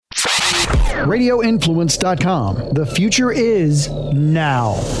RadioInfluence.com. The future is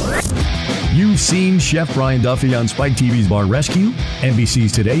now. You've seen Chef Brian Duffy on Spike TV's Bar Rescue,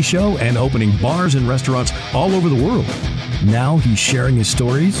 NBC's Today Show, and opening bars and restaurants all over the world. Now he's sharing his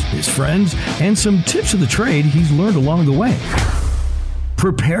stories, his friends, and some tips of the trade he's learned along the way.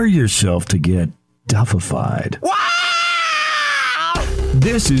 Prepare yourself to get Duffified. Wow!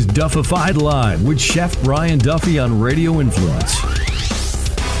 This is Duffified Live with Chef Brian Duffy on Radio Influence.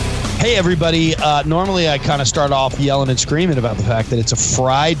 Hey, everybody. Normally, I kind of start off yelling and screaming about the fact that it's a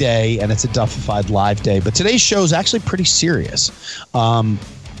Friday and it's a Duffified Live day. But today's show is actually pretty serious.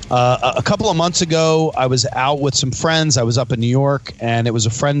 A couple of months ago, I was out with some friends. I was up in New York, and it was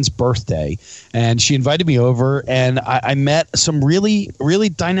a friend's birthday. And she invited me over, and I met some really, really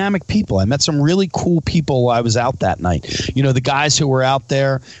dynamic people. I met some really cool people while I was out that night. You know, the guys who were out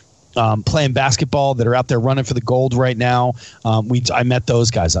there playing basketball that are out there running for the gold right now. I met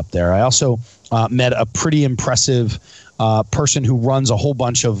those guys up there. I also met a pretty impressive person who runs a whole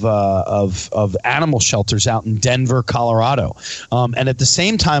bunch of animal shelters out in Denver, Colorado. And at the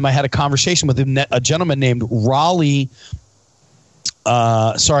same time, I had a conversation with a gentleman named Raleigh.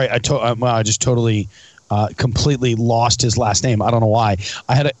 Sorry, I just totally completely lost his last name. I don't know why.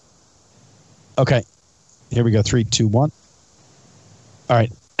 Okay, here we go. 3, 2, 1. All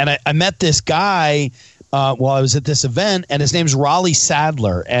right. And I met this guy while I was at this event, and his name's Raleigh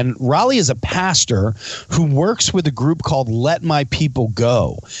Sadler. And Raleigh is a pastor who works with a group called Let My People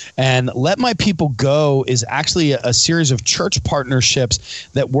Go. And Let My People Go is actually a series of church partnerships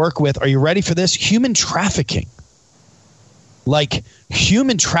that work with, are you ready for this? Human trafficking. Like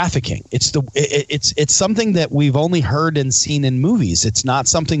human trafficking. It's something that we've only heard and seen in movies. It's not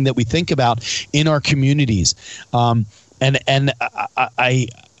something that we think about in our communities. And I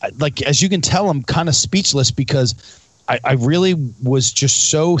like, as you can tell, I'm kind of speechless because I really was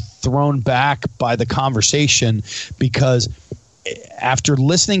just so thrown back by the conversation, because after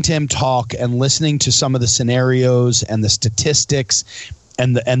listening to him talk and listening to some of the scenarios and the statistics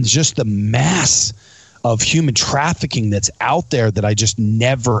and just the mass of human trafficking that's out there that I just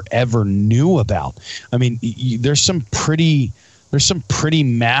never ever knew about. I mean, there's some pretty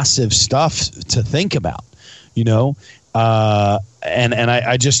massive stuff to think about, you know. And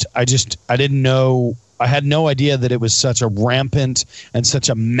I didn't know. I had no idea that it was such a rampant and such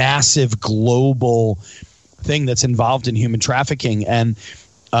a massive global thing that's involved in human trafficking. And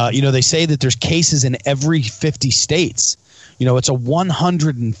you know, they say that there's cases in every 50 states. You know, it's a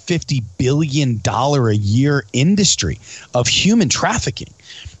 $150 billion a year industry of human trafficking,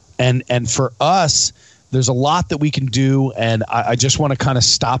 and for us, there's a lot that we can do, and I just want to kind of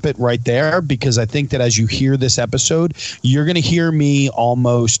stop it right there, because I think that as you hear this episode, you're going to hear me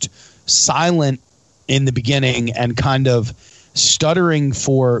almost silent in the beginning and kind of stuttering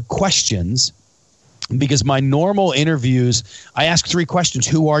for questions, because my normal interviews, I ask 3 questions.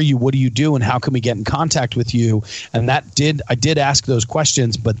 Who are you? What do you do? And how can we get in contact with you? And I did ask those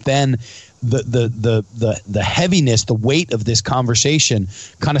questions, but then the heaviness, the weight of this conversation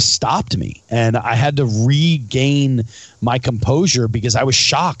kind of stopped me, and I had to regain my composure because I was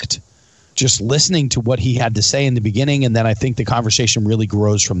shocked just listening to what he had to say in the beginning, and then I think the conversation really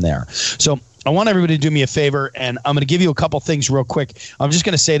grows from there. So I want everybody to do me a favor, and I'm going to give you a couple things real quick. I'm just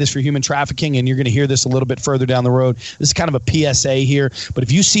going to say this for human trafficking, and you're going to hear this a little bit further down the road. This is kind of a PSA here, but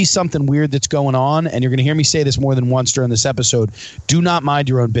if you see something weird that's going on, and you're going to hear me say this more than once during this episode, do not mind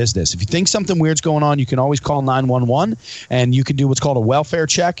your own business. If you think something weird's going on, you can always call 911, and you can do what's called a welfare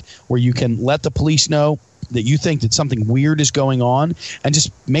check, where you can let the police know that you think that something weird is going on, and just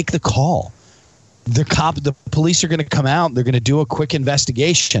make the call. The police are going to come out. They're going to do a quick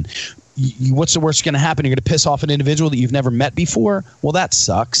investigation. What's the worst going to happen? You're going to piss off an individual that you've never met before? Well, that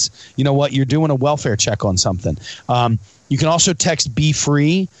sucks. You know what? You're doing a welfare check on something. You can also text Be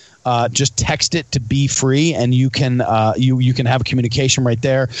Free. Just text it to Be Free, and you can you can have a communication right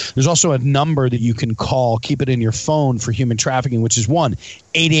there. There's also a number that you can call. Keep it in your phone for human trafficking, which is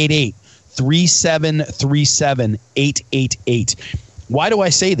 1-888-3737-888. Why do I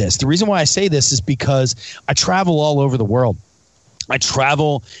say this? The reason why I say this is because I travel all over the world. I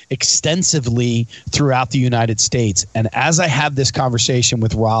travel extensively throughout the United States. And as I have this conversation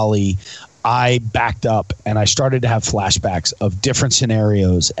with Raleigh, I backed up and I started to have flashbacks of different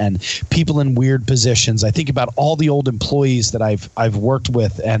scenarios and people in weird positions. I think about all the old employees that I've worked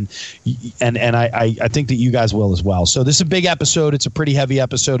with, and I think that you guys will as well. So this is a big episode. It's a pretty heavy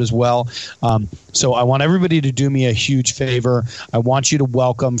episode as well. So I want everybody to do me a huge favor. I want you to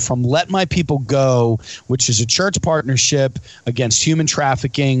welcome from Let My People Go, which is a church partnership against human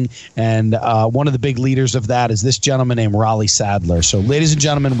trafficking, and one of the big leaders of that is this gentleman named Raleigh Sadler. So ladies and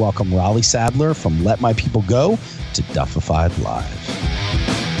gentlemen, welcome Raleigh Sadler. Sadler from Let My People Go to Duffified Live.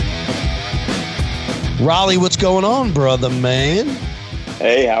 Raleigh, what's going on, brother, man?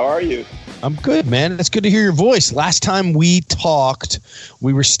 Hey, how are you? I'm good, man. It's good to hear your voice. Last time we talked,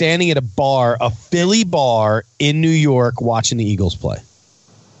 we were standing at a Philly bar in New York watching the Eagles play.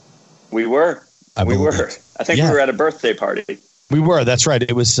 We were. I think we were at a birthday party. We were. That's right.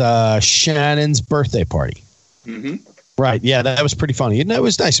 It was Shannon's birthday party. Mm-hmm. Right. Yeah, that was pretty funny. And it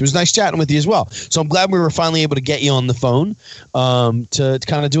was nice. It was nice chatting with you as well. So I'm glad we were finally able to get you on the phone to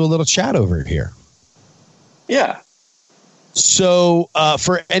kind of do a little chat over here. Yeah. So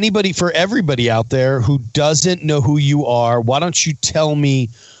for everybody out there who doesn't know who you are, why don't you tell me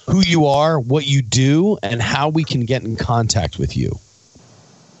who you are, what you do, and how we can get in contact with you?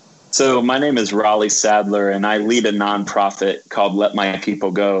 So my name is Raleigh Sadler, and I lead a nonprofit called Let My People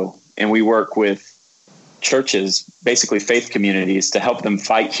Go. And we work with churches, basically faith communities, to help them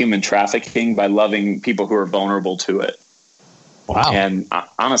fight human trafficking by loving people who are vulnerable to it. Wow. And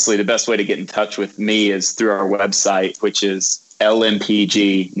honestly, the best way to get in touch with me is through our website, which is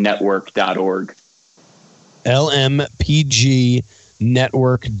lmpgnetwork.org.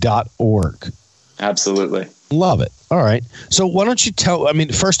 lmpgnetwork.org. Absolutely. Love it. All right. So why don't you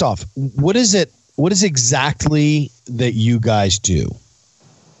first off, what is exactly that you guys do?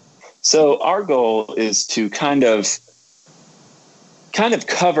 So our goal is to kind of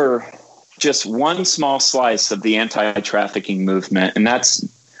cover just one small slice of the anti-trafficking movement, and that's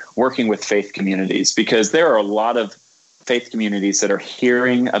working with faith communities, because there are a lot of faith communities that are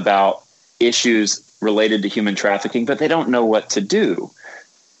hearing about issues related to human trafficking, but they don't know what to do.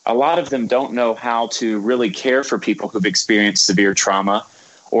 A lot of them don't know how to really care for people who've experienced severe trauma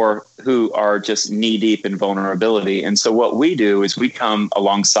or who are just knee-deep in vulnerability. And so what we do is we come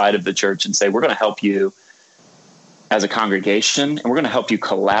alongside of the church and say, we're going to help you as a congregation, and we're going to help you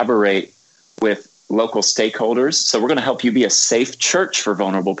collaborate with local stakeholders. So we're going to help you be a safe church for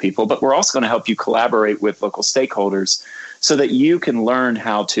vulnerable people, but we're also going to help you collaborate with local stakeholders so that you can learn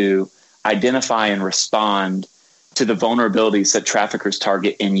how to identify and respond to the vulnerabilities that traffickers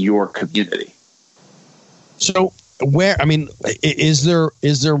target in your community. So is there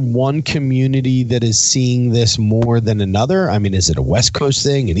one community that is seeing this more than another? I mean, is it a West Coast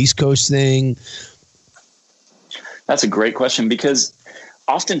thing, an East Coast thing? That's a great question, because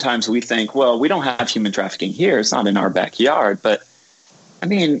oftentimes we think, well, we don't have human trafficking here. It's not in our backyard. But I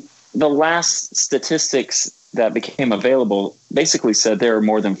mean, the last statistics that became available basically said there are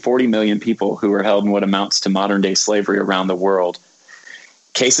more than 40 million people who are held in what amounts to modern day slavery around the world.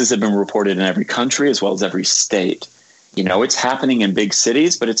 Cases have been reported in every country as well as every state. You know, it's happening in big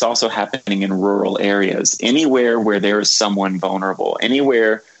cities, but it's also happening in rural areas. Anywhere where there is someone vulnerable,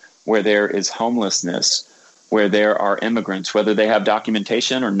 anywhere where there is homelessness, where there are immigrants, whether they have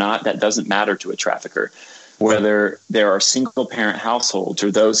documentation or not, that doesn't matter to a trafficker. Whether there are single parent households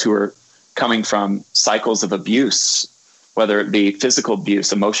or those who are coming from cycles of abuse, whether it be physical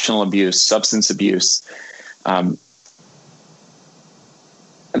abuse, emotional abuse, substance abuse. I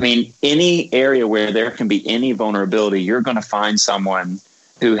mean, any area where there can be any vulnerability, you're going to find someone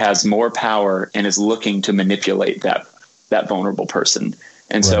who has more power and is looking to manipulate that vulnerable person.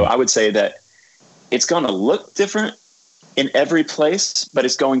 And so I would say that it's going to look different in every place, but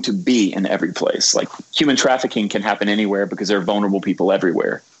it's going to be in every place. Like, human trafficking can happen anywhere because there are vulnerable people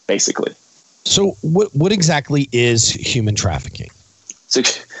everywhere, basically. So what exactly is human trafficking? So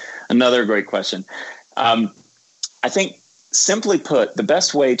another great question. I think, simply put, the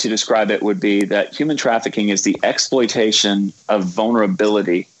best way to describe it would be that human trafficking is the exploitation of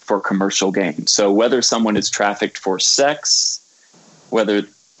vulnerability for commercial gain. So whether someone is trafficked for sex, where they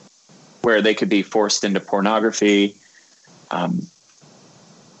could be forced into pornography,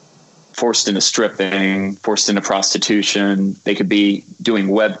 forced into stripping, forced into prostitution, they could be doing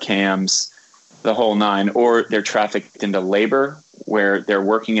webcams, the whole nine, or they're trafficked into labor, where they're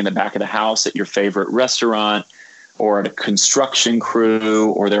working in the back of the house at your favorite restaurant or at a construction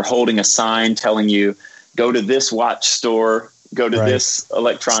crew, or they're holding a sign telling you, go to this watch store, go to this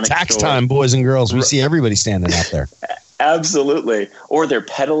electronic store. Tax time, boys and girls. We see everybody standing out there. Absolutely. Or they're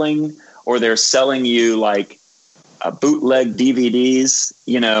peddling, or they're selling you like bootleg DVDs.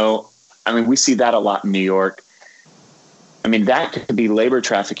 You know, I mean, we see that a lot in New York. I mean, that could be labor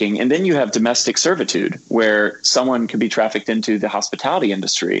trafficking. And then you have domestic servitude, where someone could be trafficked into the hospitality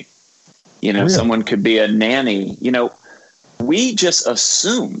industry. You know, someone could be a nanny. You know, we just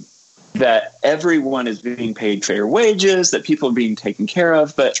assume that everyone is being paid fair wages, that people are being taken care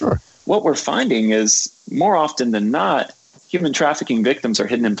of. But what we're finding is, more often than not, human trafficking victims are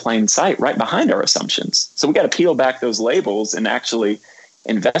hidden in plain sight right behind our assumptions. So we got to peel back those labels and actually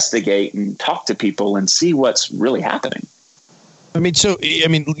investigate and talk to people and see what's really happening.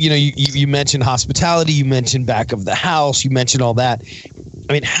 You mentioned hospitality, you mentioned back of the house, you mentioned all that.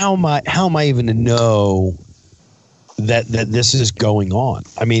 I mean, how am I even to know that this is going on?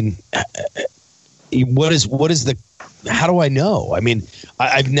 I mean, how do I know? I mean,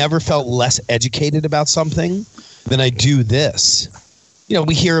 I've never felt less educated about something than I do this.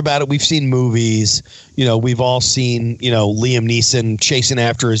 We hear about it. We've seen movies. We've all seen, Liam Neeson chasing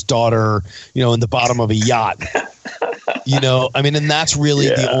after his daughter, in the bottom of a yacht. And that's really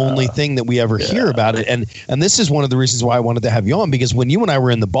the only thing that we ever hear about it. And this is one of the reasons why I wanted to have you on, because when you and I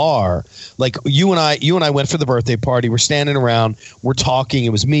were in the bar, like you and I went for the birthday party, we're standing around, we're talking. It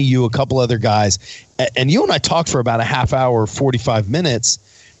was me, you, a couple other guys. And you and I talked for about a half hour, 45 minutes.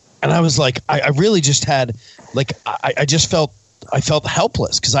 And I was like, I really just had like, I felt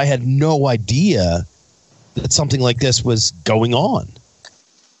helpless because I had no idea that something like this was going on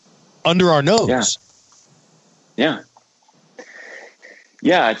under our nose.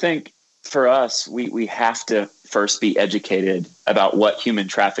 Yeah, I think for us, we have to first be educated about what human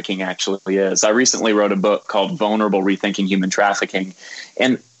trafficking actually is. I recently wrote a book called Vulnerable: Rethinking Human Trafficking.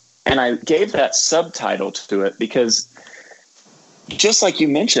 And I gave that subtitle to it because, just like you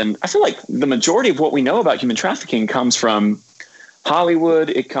mentioned, I feel like the majority of what we know about human trafficking comes from Hollywood.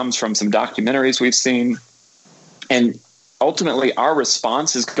 It comes from some documentaries we've seen. And ultimately, our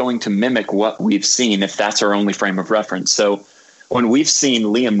response is going to mimic what we've seen if that's our only frame of reference. So when we've seen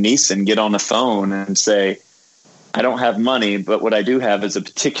Liam Neeson get on the phone and say, I don't have money, but what I do have is a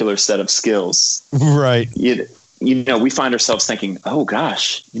particular set of skills. Right. We find ourselves thinking, oh,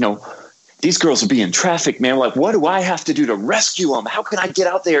 gosh, these girls are being trafficked, man. Like, what do I have to do to rescue them? How can I get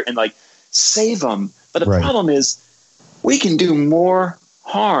out there and like save them? But the problem is we can do more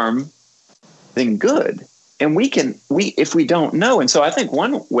harm than good. And if we don't know. And so I think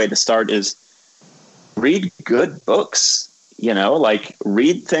one way to start is read good books, like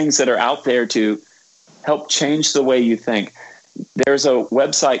read things that are out there to help change the way you think. There's a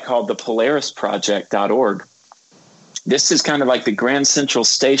website called the PolarisProject.org. This is kind of like the Grand Central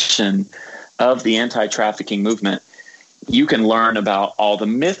Station of the anti-trafficking movement. You can learn about all the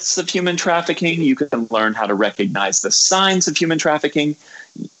myths of human trafficking. You can learn how to recognize the signs of human trafficking.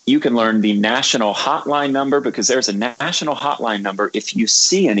 You can learn the national hotline number, because there's a national hotline number. If you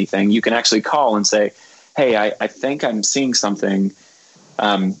see anything, you can actually call and say, hey, I think I'm seeing something.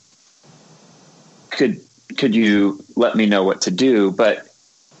 Could you let me know what to do? But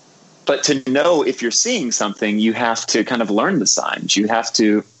to know if you're seeing something, you have to kind of learn the signs. You have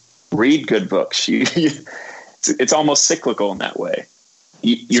to read good books. It's almost cyclical in that way.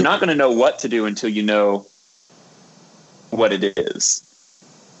 You're not going to know what to do until you know what it is.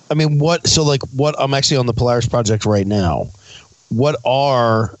 I mean, what I'm actually on the Polaris Project right now. What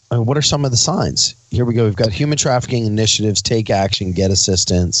are some of the signs? Here we go. We've got human trafficking initiatives, take action, get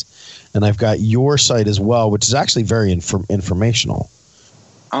assistance. And I've got your site as well, which is actually very informational.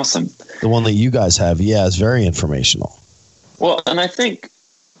 Awesome. The one that you guys have, is very informational. Well, and I think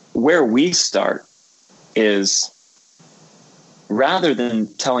where we start is, rather than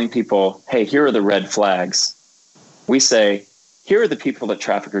telling people, hey, here are the red flags, we say, here are the people that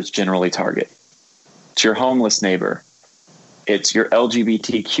traffickers generally target. It's your homeless neighbor. It's your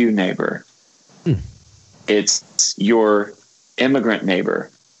LGBTQ neighbor. It's your immigrant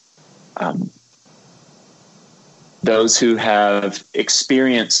neighbor. Those who have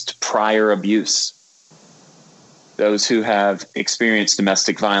experienced prior abuse. Those who have experienced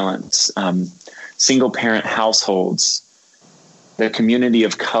domestic violence. Single parent households. The community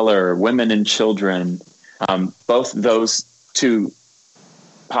of color, women and children. Both those two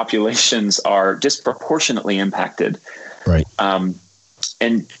populations are disproportionately impacted. Right.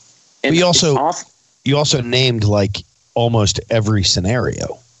 And you also named like almost every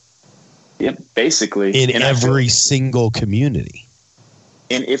scenario. Yeah, basically in every single community.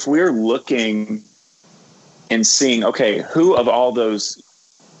 And if we're looking and seeing, okay, who of all those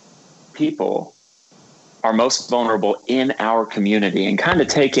people are most vulnerable in our community, and kind of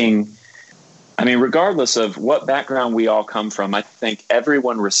taking, I mean, regardless of what background we all come from, I think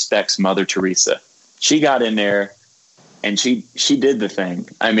everyone respects Mother Teresa. She got in there and she did the thing.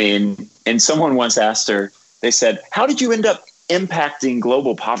 I mean, and someone once asked her, they said, how did you end up impacting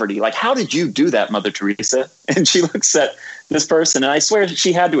global poverty? Like, how did you do that, Mother Teresa? And she looks at this person, and I swear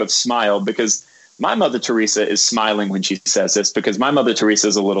she had to have smiled, because my Mother Teresa is smiling when she says this, because my Mother Teresa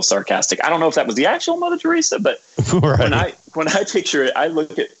is a little sarcastic. I don't know if that was the actual Mother Teresa, but right. when I picture it,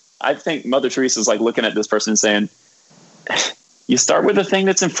 I think Mother Teresa is like looking at this person and saying, you start with the thing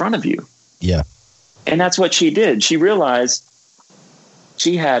that's in front of you. Yeah. And that's what she did. She realized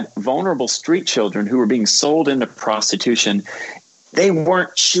she had vulnerable street children who were being sold into prostitution. They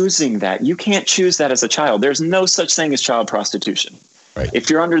weren't choosing that. You can't choose that as a child. There's no such thing as child prostitution. Right. If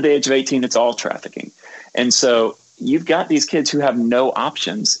you're under the age of 18, it's all trafficking. And so you've got these kids who have no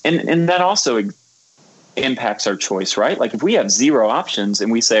options. And that also impacts our choice, right? Like if we have zero options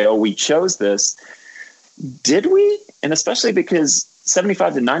and we say, oh, we chose this, did we? And especially because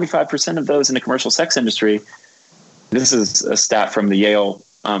 75 to 95% of those in the commercial sex industry, this is a stat from the Yale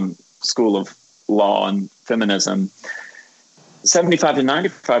School of Law and Feminism, 75 to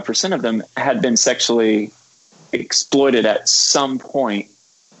 95% of them had been sexually exploited at some point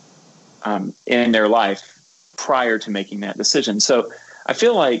in their life prior to making that decision. So I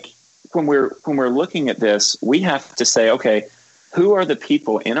feel like when we're looking at this, we have to say, okay, who are the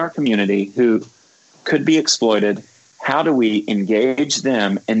people in our community who could be exploited? How do we engage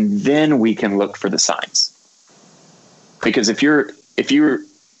them? And then we can look for the signs. Because if you're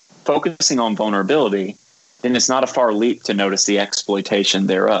focusing on vulnerability, then it's not a far leap to notice the exploitation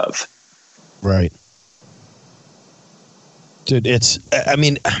thereof. Right. Dude, I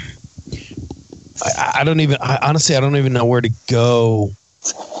mean, I don't even know where to go,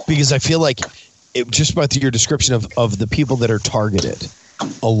 because I feel like just by your description of the people that are targeted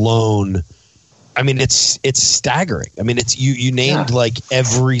alone, I mean, it's staggering. I mean, you named like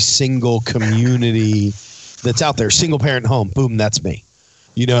every single community that's out there. Single parent home, boom, that's me.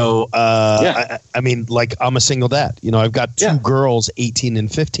 You know, I mean, like I'm a single dad. You know, I've got two girls, 18 and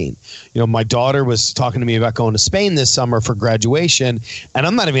 15. You know, my daughter was talking to me about going to Spain this summer for graduation. And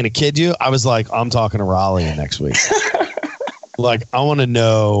I'm not even going to kid you. I was like, I'm talking to Raleigh next week. Like, I want to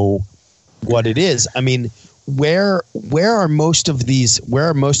know what it is. I mean, where are most of these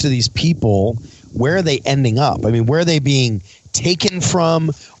people? Where are they ending up? I mean, where are they being taken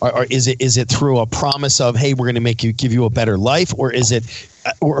from? Or is it through a promise of, hey, we're going to give you a better life? Or is it,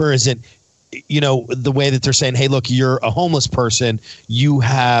 you know, the way that they're saying, hey, look, you're a homeless person. You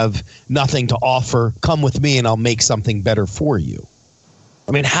have nothing to offer. Come with me and I'll make something better for you.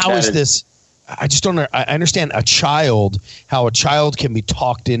 I mean, how is this? I just don't know. I understand how a child can be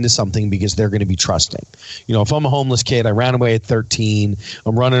talked into something because they're going to be trusting. You know, if I'm a homeless kid, I ran away at 13.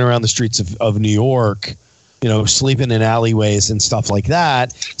 I'm running around the streets of New York, you know, sleeping in alleyways and stuff like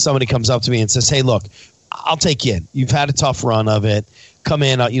that. Somebody comes up to me and says, hey, look, I'll take you in. You've had a tough run of it. Come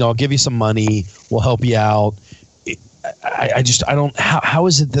in, you know, I'll give you some money. We'll help you out. How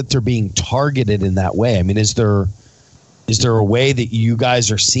is it that they're being targeted in that way? I mean, is there a way that you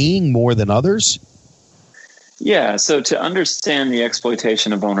guys are seeing more than others? Yeah. So to understand the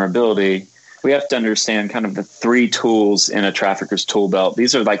exploitation of vulnerability, we have to understand kind of the three tools in a trafficker's tool belt.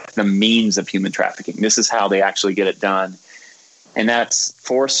 These are like the means of human trafficking. This is how they actually get it done. And that's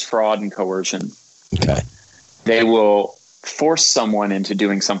force, fraud, and coercion. Okay. They will force someone into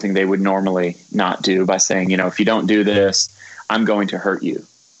doing something they would normally not do by saying, you know, if you don't do this, I'm going to hurt you.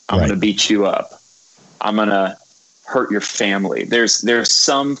 I'm going to beat you up. I'm going to hurt your family. There's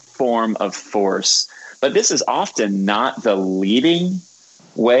some form of force, but this is often not the leading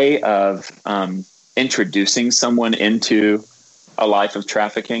way of introducing someone into a life of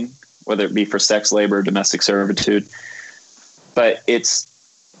trafficking, whether it be for sex, labor, or domestic servitude. But it's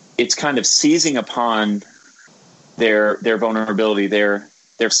kind of seizing upon their vulnerability, their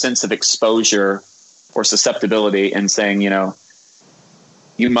sense of exposure or susceptibility, and saying, you know,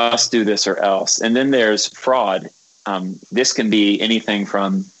 you must do this or else. And then there's fraud. This can be anything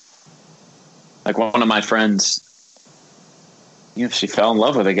from, like, one of my friends, you know, she fell in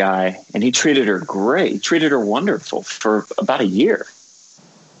love with a guy and he treated her great, treated her wonderful for about a year.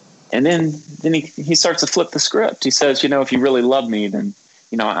 And then he starts to flip the script. He says, you know, if you really love me, then,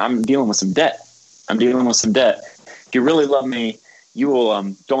 you know, I'm dealing with some debt. If you really love me, you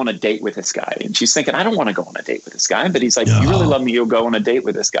will go on a date with this guy. And she's thinking, I don't want to go on a date with this guy. But he's like, if you really love me, you'll go on a date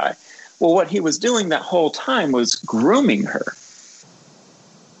with this guy. Well, what he was doing that whole time was grooming her.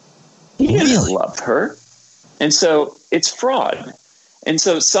 He didn't love her. And so it's fraud. And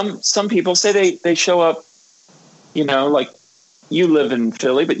so some people say they show up, you know, like, you live in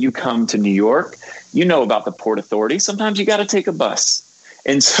Philly, but you come to New York. You know about the Port Authority. Sometimes you got to take a bus.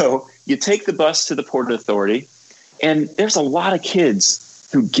 And so you take the bus to the Port Authority. And there's a lot of kids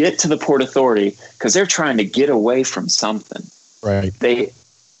who get to the Port Authority because they're trying to get away from something. Right.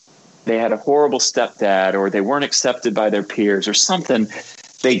 They had a horrible stepdad, or they weren't accepted by their peers or something.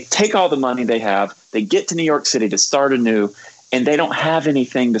 They take all the money they have. They get to New York City to start anew, and they don't have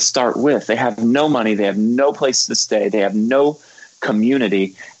anything to start with. They have no money. They have no place to stay. They have no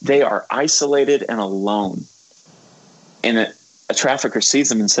community. They are isolated and alone. And a trafficker sees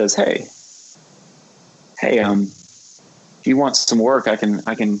them and says, hey, if you want some work, I can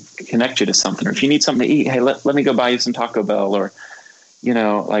connect you to something. Or if you need something to eat, hey, let me go buy you some Taco Bell, or,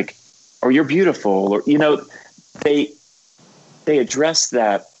 like, or you're beautiful, or, they address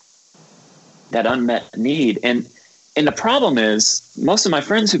that unmet need. And the problem is, most of my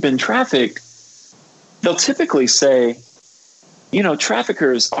friends who've been trafficked, they'll typically say,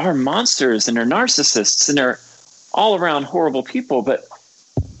 traffickers are monsters and they're narcissists and they're all around horrible people. But,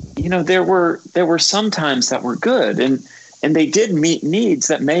 there were some times that were good, and they did meet needs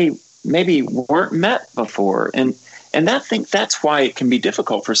that maybe weren't met before. And that's why it can be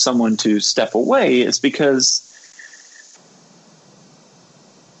difficult for someone to step away, is because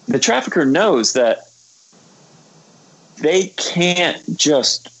the trafficker knows that they can't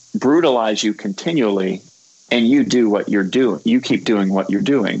just brutalize you continually and you do what you're doing. You keep doing what you're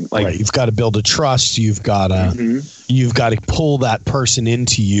doing. Like, right. You've got to build a trust. You've got to pull that person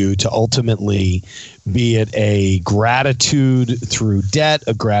into you to ultimately, be it a gratitude through debt,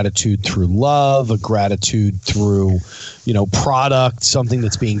 a gratitude through love, a gratitude through, product, something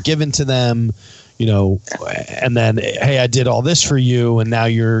that's being given to them, and then, hey, I did all this for you, and now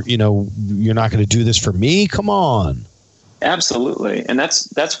you're not going to do this for me. Come on. Absolutely. And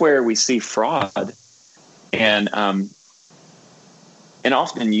that's where we see fraud. And often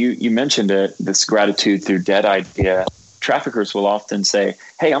you mentioned it, this gratitude through debt idea. Traffickers will often say,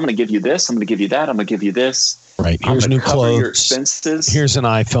 hey, I'm going to give you this. I'm going to give you that. I'm going to give you this. Right. Here's new clothes. Your expenses. Here's an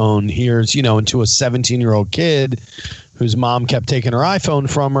iPhone. Here's, into a 17-year-old kid whose mom kept taking her iPhone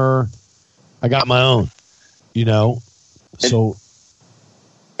from her. I got my own, so.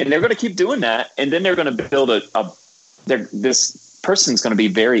 And they're going to keep doing that. And then they're going to build this person's going to be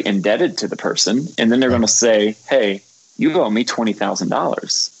very indebted to the person. And then they're going to say, hey, you owe me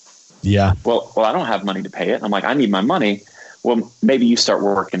 $20,000. Yeah. Well, I don't have money to pay it. I'm like, I need my money. Well, maybe you start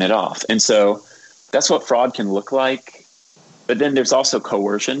working it off. And so that's what fraud can look like. But then there's also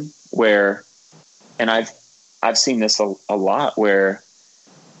coercion where, and I've seen this a lot where,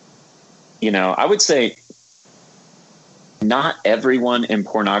 I would say not everyone in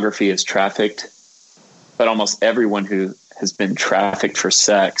pornography is trafficked, but almost everyone who has been trafficked for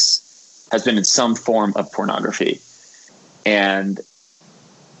sex has been in some form of pornography. And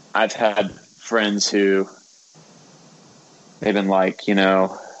I've had friends who, they've been like,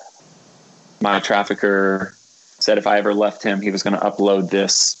 my trafficker said if I ever left him, he was going to upload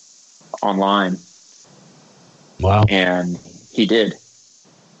this online. Wow. And he did.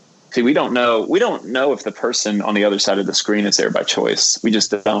 See, we don't know if the person on the other side of the screen is there by choice. We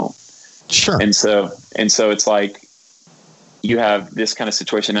just don't. Sure. And so it's like you have this kind of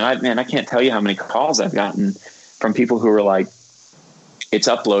situation. And I can't tell you how many calls I've gotten from people who are like, it's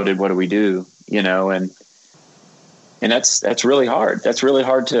uploaded. What do we do? And that's really hard. That's really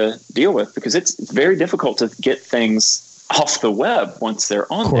hard to deal with, because it's very difficult to get things off the web once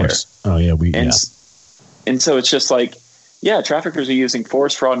they're on there. Oh yeah. And so it's just like, yeah, traffickers are using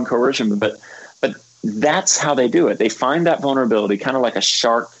force, fraud, and coercion, but that's how they do it. They find that vulnerability, kind of like a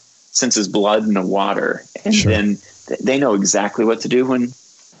shark senses blood in the water, and then they know exactly what to do when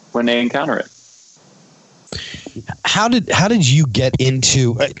they encounter it. How did you get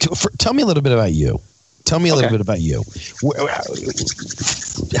into? Tell me a little bit about you. Tell me a little bit about you.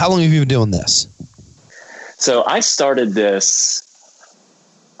 How long have you been doing this? So I started this.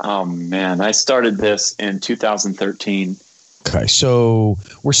 Oh man, I started this in 2013. Okay, so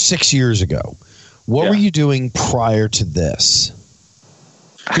we're 6 years ago. What were you doing prior to this?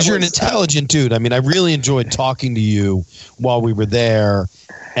 Because you're an intelligent dude. I mean, I really enjoyed talking to you while we were there,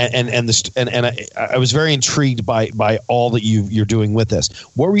 and I was very intrigued by all that you're doing with this.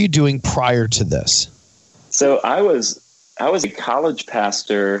 What were you doing prior to this? So I was a college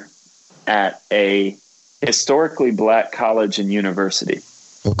pastor at a historically black college and university.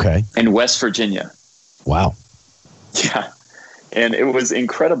 Okay. In West Virginia. Wow. Yeah. And it was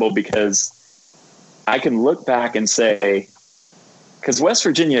incredible because I can look back and say, because West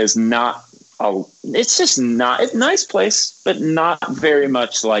Virginia is it's just not a nice place, but not very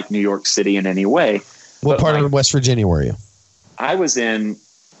much like New York City in any way. What part of West Virginia were you? I was in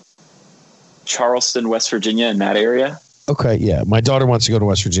Charleston, West Virginia, in that area. Okay, yeah. My daughter wants to go to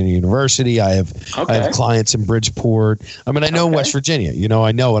West Virginia University. I have clients in Bridgeport. I mean, I know West Virginia.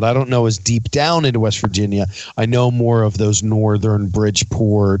 I know it. I don't know as deep down into West Virginia. I know more of those northern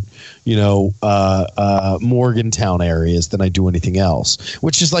Bridgeport, Morgantown areas than I do anything else,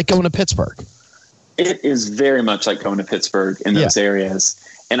 which is like going to Pittsburgh. It is very much like going to Pittsburgh in those areas.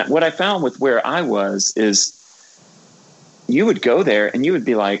 And what I found with where I was is you would go there and you would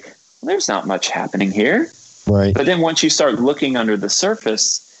be like, well, there's not much happening here. Right. But then once you start looking under the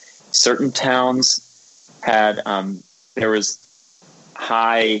surface, certain towns had there was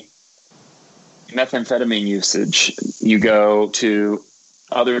high methamphetamine usage. You go to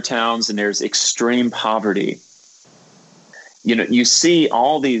other towns and there's extreme poverty. You know, you see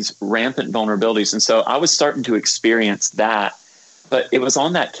all these rampant vulnerabilities. And so I was starting to experience that. But it was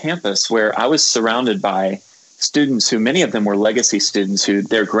on that campus where I was surrounded by students who, many of them were legacy students who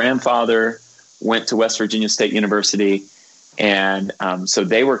their grandfather went to West Virginia State University. And so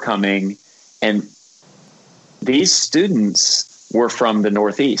they were coming, and these students were from the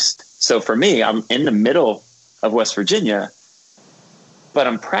Northeast. So for me, I'm in the middle of West Virginia, but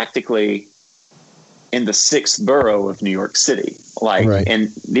I'm practically in the 6th borough of New York City. Right. And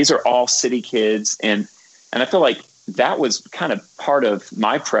these are all city kids. And I feel like that was kind of part of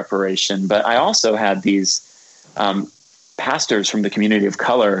my preparation. But I also had these pastors from the community of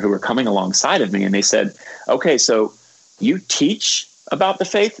color who were coming alongside of me, and they said, okay, so you teach about the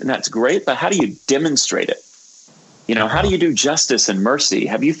faith, and that's great, but how do you demonstrate it? You know, how do you do justice and mercy?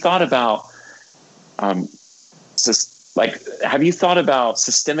 Have you thought about, have you thought about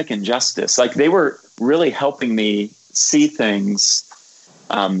systemic injustice? Like, they were really helping me see things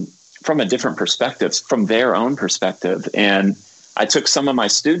from a different perspective, from their own perspective. And I took some of my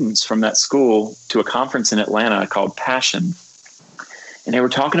students from that school to a conference in Atlanta called Passion. And they were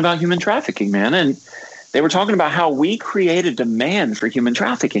talking about human trafficking, man. And they were talking about how we create a demand for human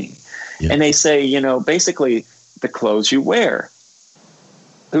trafficking. Yeah. And they say, you know, basically the clothes you wear.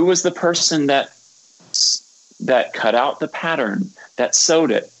 Who was the person that cut out the pattern, that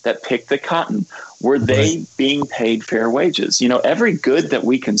sewed it, that picked the cotton? Were they being paid fair wages? You know, every good that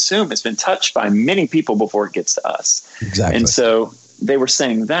we consume has been touched by many people before it gets to us. Exactly. And so they were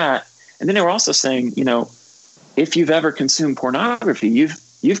saying that. And then they were also saying, you know, if you've ever consumed pornography,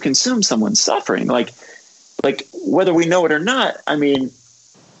 you've consumed someone's suffering. Like whether we know it or not. I mean,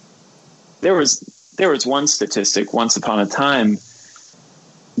 there was one statistic once upon a time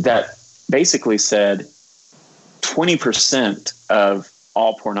that basically said 20% of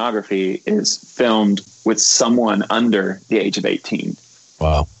all pornography is filmed with someone under the age of 18.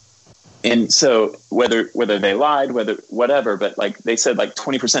 Wow. And so whether they lied, whatever, but like they said, like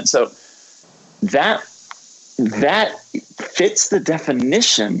 20%. So that fits the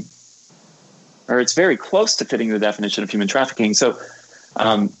definition, or it's very close to fitting the definition of human trafficking. So,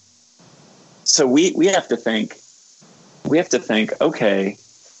 so we have to think, okay,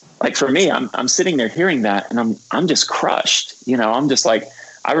 like for me, I'm sitting there hearing that, and I'm just crushed. You know, I'm just like,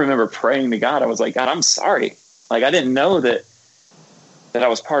 I remember praying to God. I was like, God, I'm sorry. Like, I didn't know that I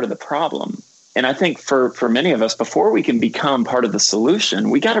was part of the problem. And I think for many of us, before we can become part of the solution,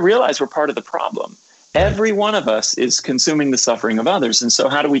 we got to realize we're part of the problem. Every one of us is consuming the suffering of others. And so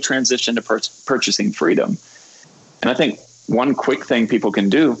how do we transition to purchasing freedom? And I think one quick thing people can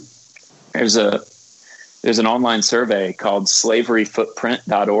do, there's an online survey called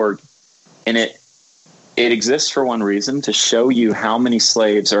slaveryfootprint.org. And it exists for one reason, to show you how many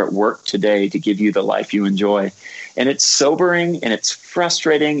slaves are at work today to give you the life you enjoy. And it's sobering and it's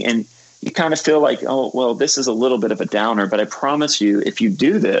frustrating. And you kind of feel like, oh, well, this is a little bit of a downer. But I promise you, if you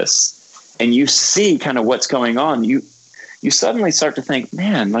do this and you see kind of what's going on, you suddenly start to think,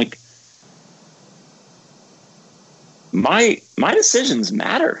 man, like my decisions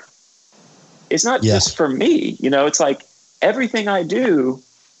matter. It's not just for me. You know, it's like everything I do,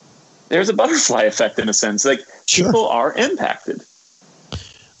 there's a butterfly effect in a sense. Like people are impacted.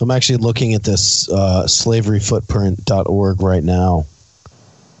 I'm actually looking at this slaveryfootprint.org right now.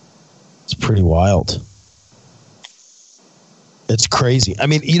 It's pretty wild. It's crazy. I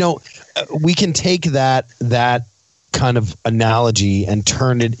mean, you know, we can take that kind of analogy and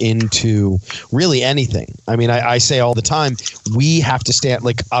turn it into really anything. I mean, I say all the time, we have to stand,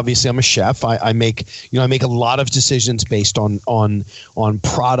 like, obviously I'm a chef. I make a lot of decisions based on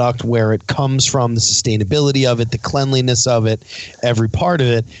product, where it comes from, the sustainability of it, the cleanliness of it, every part of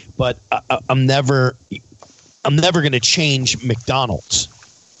it. But I'm never going to change McDonald's.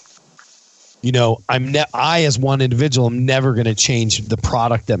 You know, I as one individual, I'm never going to change the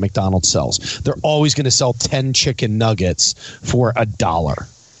product that McDonald's sells. They're always going to sell 10 chicken nuggets for $1.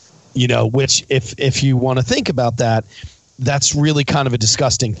 You know, which if you want to think about that, that's really kind of a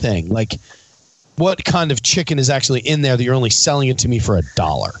disgusting thing. Like, what kind of chicken is actually in there that you're only selling it to me for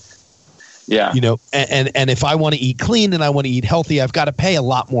 $1? Yeah. You know, and if I want to eat clean and I want to eat healthy, I've got to pay a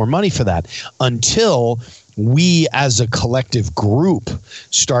lot more money for that, until we as a collective group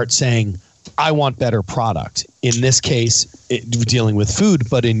start saying, I want better product. In this case, dealing with food,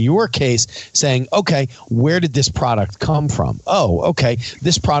 but in your case, saying, okay, where did this product come from? Oh, okay,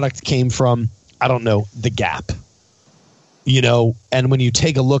 this product came from, I don't know, The Gap. And when you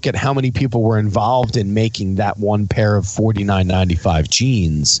take a look at how many people were involved in making that one pair of $49.95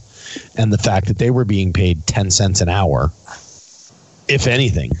 jeans, and the fact that they were being paid 10 cents an hour, if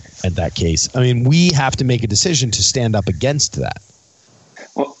anything, at that case, I mean, we have to make a decision to stand up against that.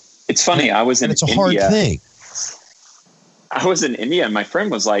 Well, it's funny. I was in India. It's a hard thing. I was in India, and my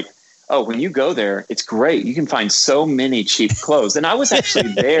friend was like, "Oh, when you go there, it's great. You can find so many cheap clothes." And I was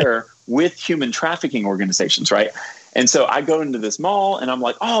actually there with human trafficking organizations, right? And so I go into this mall and I'm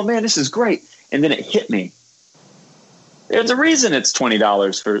like, "Oh man, this is great." And then it hit me. There's a reason it's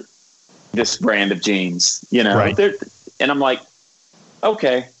 $20 for this brand of jeans, Right. And I'm like,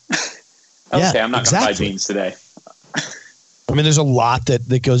 okay, I'm not going to buy jeans today. I mean, there's a lot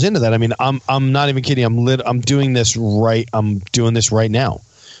that goes into that. I mean, I'm not even kidding. I'm doing this right. I'm doing this right now.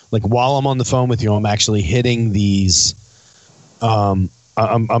 Like while I'm on the phone with you, I'm actually hitting these. I'm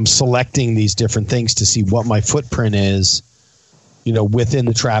selecting these different things to see what my footprint is, within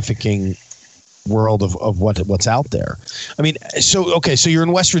the trafficking world of what's out there. I mean, so you're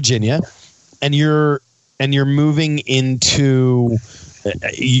in West Virginia, and you're moving into.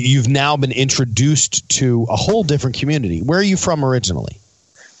 You've now been introduced to a whole different community. Where are you from originally?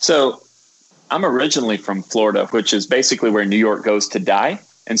 So I'm originally from Florida, which is basically where New York goes to die.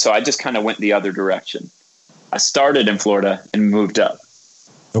 And so I just kind of went the other direction. I started in Florida and moved up.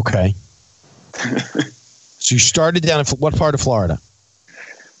 Okay. So you started down in what part of Florida?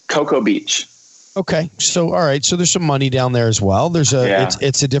 Cocoa Beach. Okay. So, all right. So there's some money down there as well.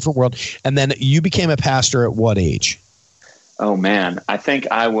 It's a different world. And then you became a pastor at what age? Oh man, I think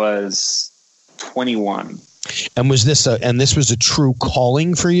I was 21. And this was a true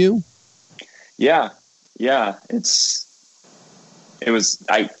calling for you? Yeah. It was.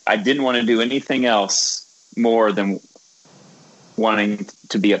 I didn't want to do anything else more than wanting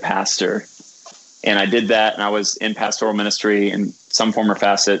to be a pastor, and I did that. And I was in pastoral ministry in some form or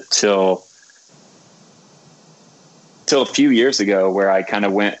facet till a few years ago, where I kind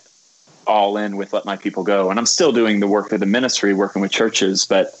of went all in with Let My People Go. And I'm still doing the work of the ministry, working with churches,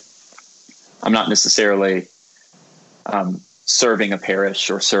 but I'm not necessarily serving a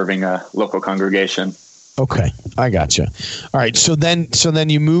parish or serving a local congregation. Okay. I gotcha. All right. So then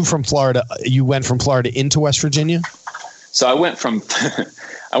you moved from Florida. You went from Florida into West Virginia? So I went from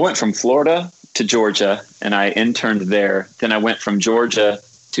Florida to Georgia, and I interned there. Then I went from Georgia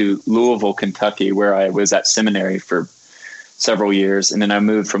to Louisville, Kentucky, where I was at seminary for several years. And then I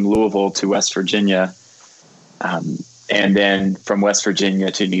moved from Louisville to West Virginia, and then from West Virginia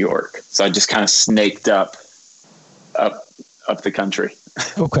to New York. So I just kind of snaked up the country.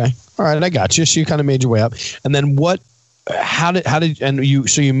 Okay. All right. I got you. So you kind of made your way up. And then so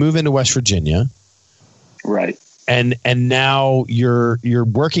you move into West Virginia. Right. And now you're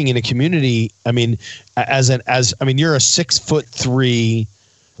working in a community. I mean, you're a 6'3",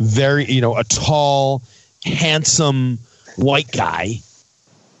 very, a tall, handsome white guy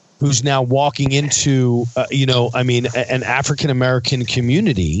who's now walking into, an African-American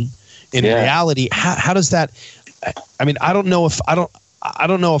community in reality. How does that, I mean, I don't know if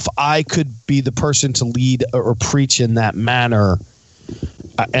I could be the person to lead or preach in that manner.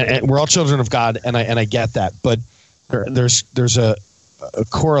 And we're all children of God, and I get that, but there's a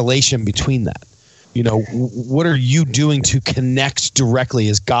correlation between that. What are you doing to connect directly?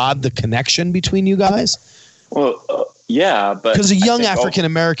 Is God the connection between you guys? Well, yeah, but because a young African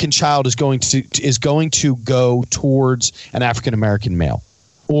American child is going to go towards an African American male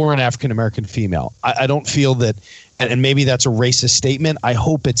or an African American female. I don't feel that, and maybe that's a racist statement. I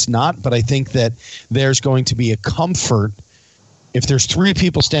hope it's not, but I think that there's going to be a comfort if there's three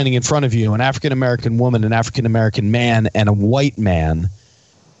people standing in front of you: an African American woman, an African American man, and a white man.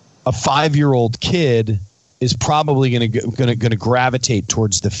 A 5-year-old kid is probably going to gravitate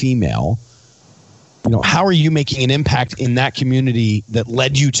towards the female. How are you making an impact in that community that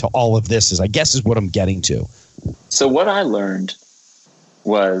led you to all of this? Is what I'm getting to. So what I learned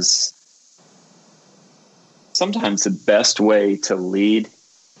was sometimes the best way to lead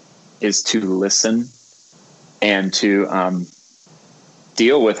is to listen and to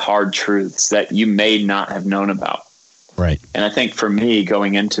deal with hard truths that you may not have known about. Right. And I think for me,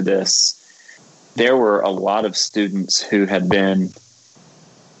 going into this, there were a lot of students who had been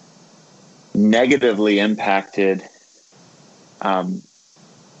negatively impacted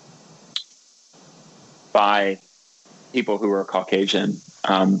by people who were Caucasian.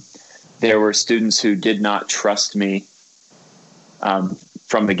 There were students who did not trust me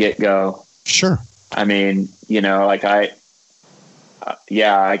from the get-go. Sure. I mean, I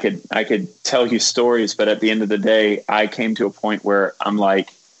could tell you stories, but at the end of the day, I came to a point where I'm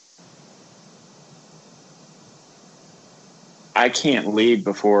like, I can't lead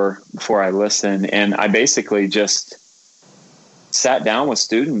before I listen. And I basically just sat down with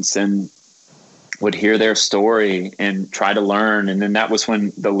students and would hear their story and try to learn. And then that was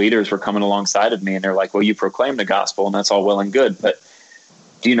when the leaders were coming alongside of me, and they're like, well, you proclaim the gospel and that's all well and good, but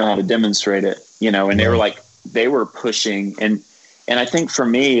do you know how to demonstrate it? You know, and they were like, they were pushing. And I think for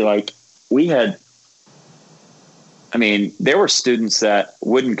me, like there were students that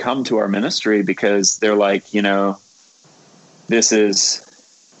wouldn't come to our ministry because they're like, you know, this is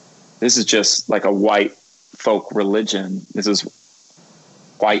just like a white folk religion. This is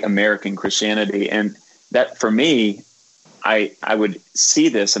white American Christianity. And that for me, I would see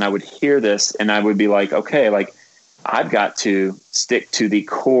this and I would hear this and I would be like, okay, like I've got to stick to the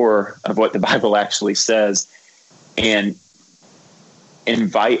core of what the Bible actually says and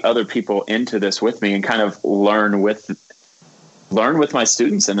invite other people into this with me and kind of learn with my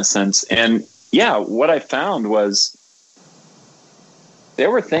students in a sense. And yeah, what I found was there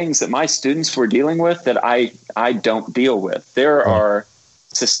were things that my students were dealing with that I don't deal with. There are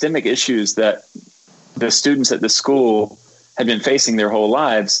systemic issues that the students at the school had been facing their whole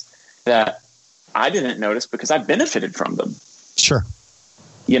lives that I didn't notice because I benefited from them. Sure.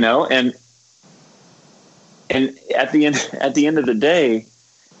 You know, and at the end of the day,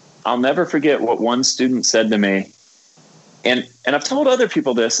 I'll never forget what one student said to me. And I've told other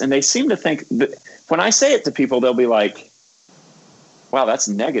people this, and they seem to think that when I say it to people, they'll be like, wow, that's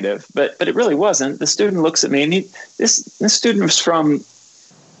negative. But it really wasn't. The student looks at me, and this student was from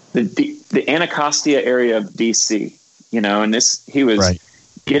the Anacostia area of DC, you know, and he was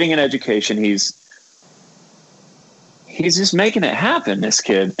getting an education. He's just making it happen, this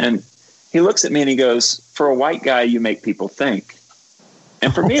kid. And he looks at me and he goes, for a white guy, you make people think.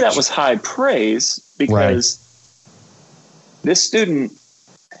 And for me, that was high praise because this student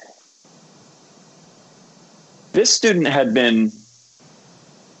had been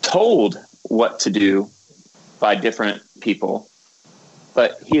told what to do by different people,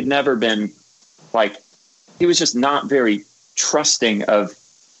 but he had never been he was just not very trusting of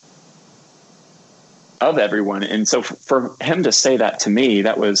everyone. And so for him to say that to me,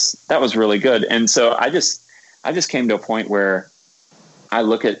 that was really good. And so I just came to a point where I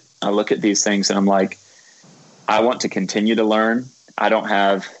look at these things and I'm like, I want to continue to learn. I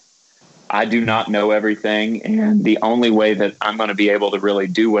do not know everything. And the only way that I'm going to be able to really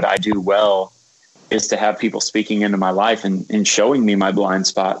do what I do well is to have people speaking into my life and showing me my blind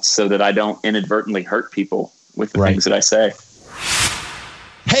spots so that I don't inadvertently hurt people with the things that I say.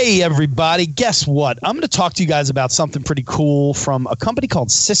 Hey, everybody, guess what? I'm going to talk to you guys about something pretty cool from a company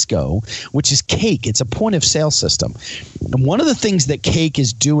called Cisco, which is Cake. It's a point of sale system. And one of the things that Cake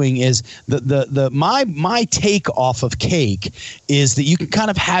is doing is my take off of Cake is that you can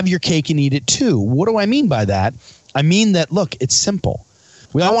kind of have your cake and eat it too. What do I mean by that? I mean that, look, it's simple.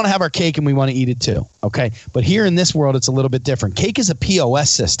 We all want to have our cake and we want to eat it too, okay? But here in this world, it's a little bit different. Cake is a POS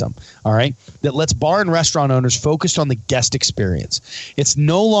system, all right, that lets bar and restaurant owners focus on the guest experience. It's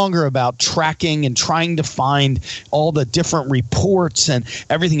no longer about tracking and trying to find all the different reports and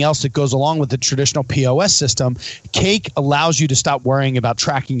everything else that goes along with the traditional POS system. Cake allows you to stop worrying about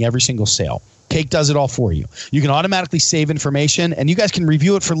tracking every single sale. Cake does it all for you. You can automatically save information, and you guys can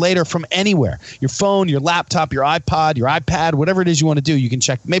review it for later from anywhere. Your phone, your laptop, your iPod, your iPad, whatever it is you want to do. You can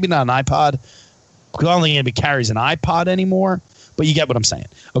check. Maybe not an iPod, because I don't think anybody carries an iPod anymore, but you get what I'm saying.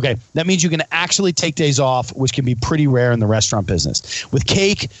 Okay, that means you can actually take days off, which can be pretty rare in the restaurant business. With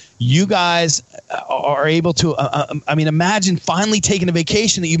Cake, you guys are able to, imagine finally taking a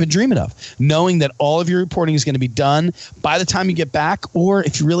vacation that you've been dreaming of, knowing that all of your reporting is going to be done by the time you get back, or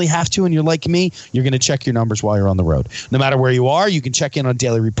if you really have to and you're like me, you're going to check your numbers while you're on the road. No matter where you are, you can check in on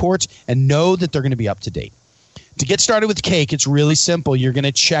daily reports and know that they're going to be up to date. To get started with Cake, it's really simple. You're going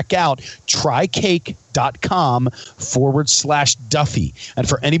to check out trycake.com/Duffy. And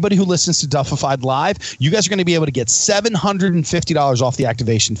for anybody who listens to Duffified Live, you guys are going to be able to get $750 off the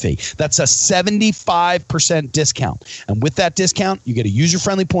activation fee. That's a 75% discount. And with that discount, you get a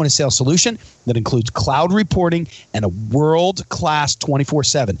user-friendly point-of-sale solution that includes cloud reporting and a world-class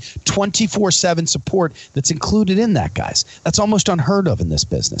 24/7 support that's included in that, guys. That's almost unheard of in this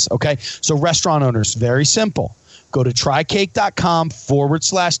business, okay? So restaurant owners, very simple. Go to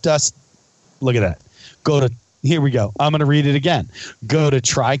trycake.com/dust. Look at that. Here we go. I'm going to read it again. Go to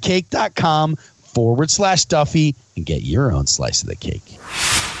trycake.com/Duffy and get your own slice of the cake.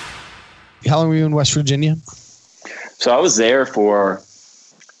 How long were you in West Virginia? So I was there for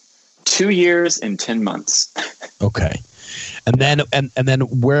 2 years and 10 months. Okay. And then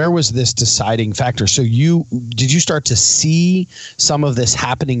where was this deciding factor? So did you start to see some of this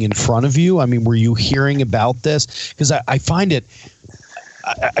happening in front of you? I mean, were you hearing about this? Because I find it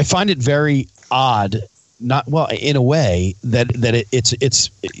very odd, not well in a way that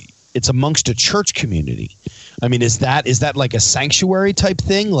it's amongst a church community. I mean, is that like a sanctuary type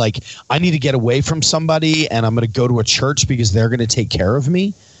thing? Like, I need to get away from somebody and I'm going to go to a church because they're going to take care of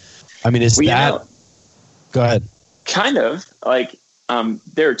me? I mean, go ahead. Kind of. Like,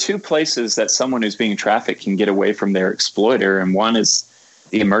 there are two places that someone who's being trafficked can get away from their exploiter, and one is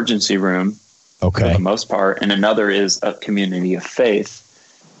the emergency room, for the most part, and another is a community of faith.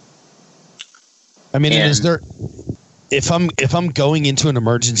 I mean, is there? If I'm going into an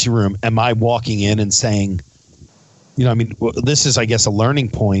emergency room, am I walking in and saying, I mean, this is, I guess, a learning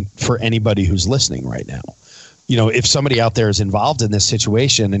point for anybody who's listening right now. If somebody out there is involved in this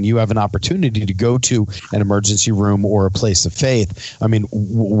situation and you have an opportunity to go to an emergency room or a place of faith, I mean,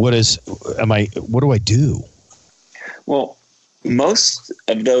 what do I do? Well, most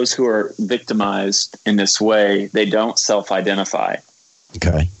of those who are victimized in this way, they don't self-identify.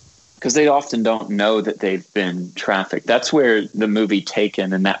 Okay. Because they often don't know that they've been trafficked. That's where the movie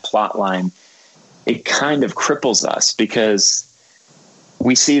Taken and that plot line, it kind of cripples us, because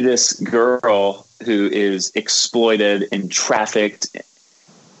we see this girl who is exploited and trafficked,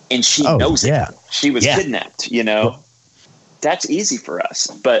 and she knows it. She was kidnapped, That's easy for us.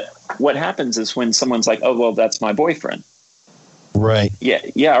 But what happens is when someone's like, oh, well, that's my boyfriend. Right.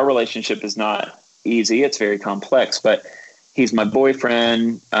 Yeah, our relationship is not easy. It's very complex, but he's my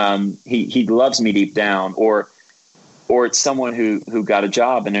boyfriend. He loves me deep down. Or it's someone who got a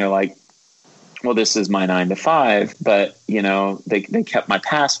job and they're like, well, this is my 9 to 5, but they kept my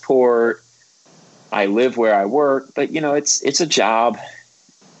passport. I live where I work, but it's a job.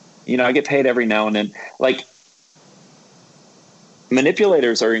 I get paid every now and then. Like,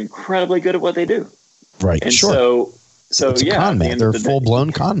 manipulators are incredibly good at what they do. Right. And sure. So it's a con man. They're a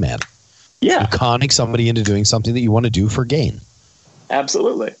full-blown con man. Yeah. You're conning somebody into doing something that you want to do for gain.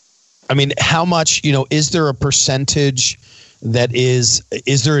 Absolutely. I mean, how much, is there a percentage that is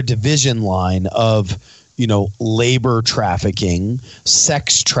there a division line of, labor trafficking,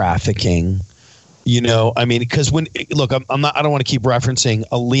 sex trafficking? I mean, because I don't want to keep referencing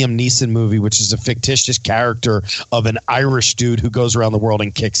a Liam Neeson movie, which is a fictitious character of an Irish dude who goes around the world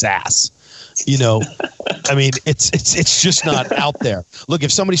and kicks ass. I mean, it's just not out there. Look,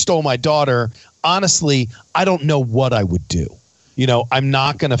 if somebody stole my daughter, honestly, I don't know what I would do. I'm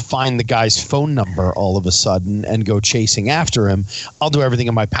not going to find the guy's phone number all of a sudden and go chasing after him. I'll do everything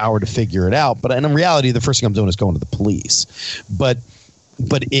in my power to figure it out. But in reality, the first thing I'm doing is going to the police. But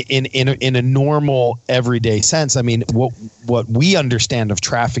in a normal everyday sense, I mean, what we understand of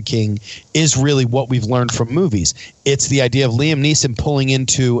trafficking is really what we've learned from movies. It's the idea of Liam Neeson pulling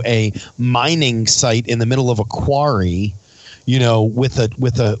into a mining site in the middle of a quarry, with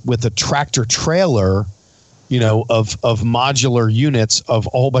a tractor trailer, of modular units of a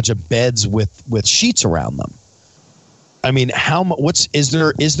whole bunch of beds with sheets around them. I mean, is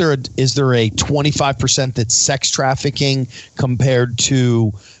there a 25% that's sex trafficking compared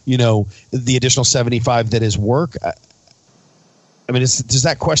to, the additional 75 that is work? I mean, does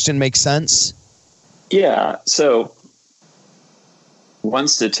that question make sense? Yeah. So one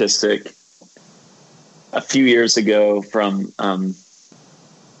statistic a few years ago from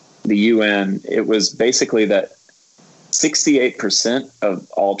the UN, it was basically that 68% of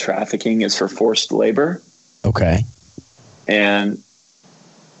all trafficking is for forced labor. Okay. And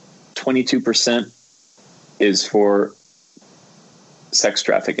 22% is for sex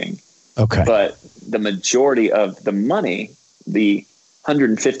trafficking. Okay. But the majority of the money, the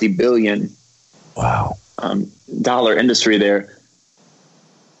 $150 billion dollar industry there,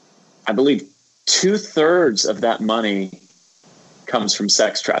 I believe 2/3 of that money comes from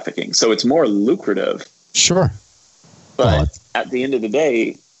sex trafficking. So it's more lucrative. Sure. But at the end of the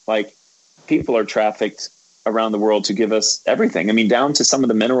day, like, people are trafficked around the world to give us everything. I mean, down to some of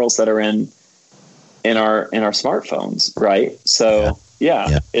the minerals that are in our smartphones, right? So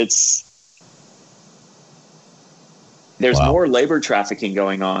there's more labor trafficking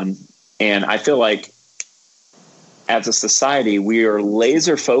going on, and I feel like as a society we are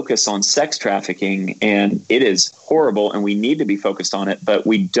laser focused on sex trafficking, and it is horrible, and we need to be focused on it, but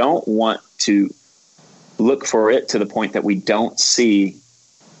we don't want to look for it to the point that we don't see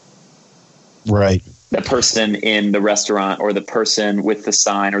the person in the restaurant, or the person with the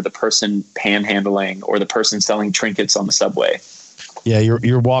sign, or the person panhandling, or the person selling trinkets on the subway. Yeah,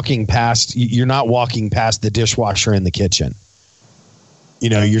 you're walking past. You're not walking past the dishwasher in the kitchen.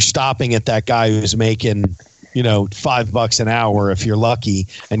 You're stopping at that guy who's making $5 an hour if you're lucky,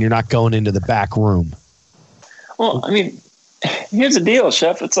 and you're not going into the back room. Well, I mean, here's the deal,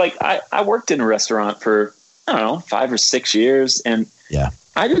 Chef. It's like I worked in a restaurant for, I don't know, 5 or 6 years. And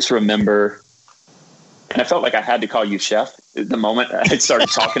I just remember, and I felt like I had to call you Chef the moment I started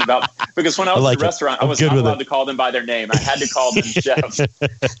talking about, because when I was in the restaurant, I was not allowed to call them by their name. I had to call them Chef.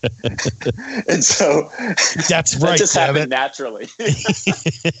 And so that's right. That just happened naturally.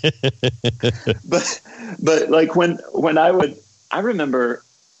 but like when I remember,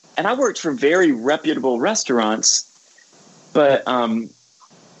 and I worked for very reputable restaurants, but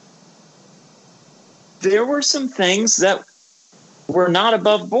there were some things that were not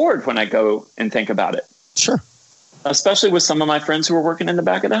above board when I go and think about it. Sure. Especially with some of my friends who were working in the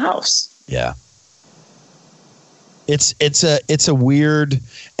back of the house. Yeah. It's a weird,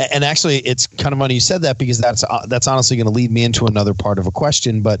 and actually it's kind of funny you said that, because that's honestly going to lead me into another part of a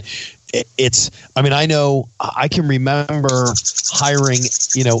question. But I can remember hiring,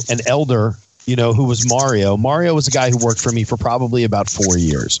 an elder, who was Mario. Mario was a guy who worked for me for probably about 4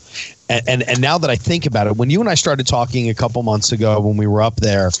 years. And now that I think about it, when you and I started talking a couple months ago when we were up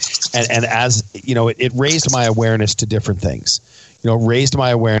there, and as it raised my awareness to different things. Raised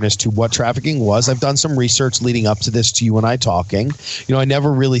my awareness to what trafficking was. I've done some research leading up to this, to you and I talking. I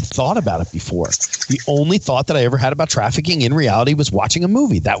never really thought about it before. The only thought that I ever had about trafficking in reality was watching a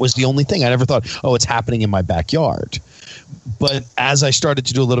movie. That was the only thing. I never thought, oh, it's happening in my backyard. But as I started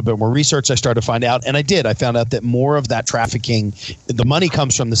to do a little bit more research, I started to find out, and I found out that more of that trafficking, the money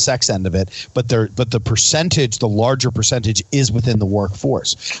comes from the sex end of it, but the percentage, the larger percentage, is within the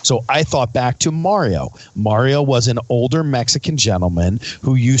workforce. So I thought back to Mario. Mario was an older Mexican gentleman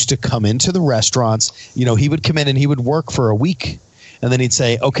who used to come into the restaurants. He would come in and he would work for a week, and then he'd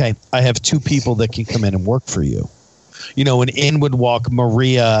say, okay, I have 2 people that can come in and work for you. And in would walk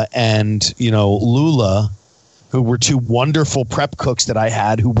Maria and, Lula, who were 2 wonderful prep cooks that I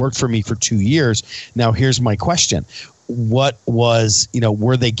had who worked for me for 2 years. Now, here's my question. What was,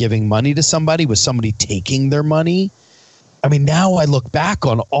 were they giving money to somebody? Was somebody taking their money? I mean, now I look back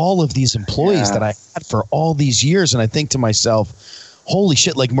on all of these employees that I had for all these years, and I think to myself, holy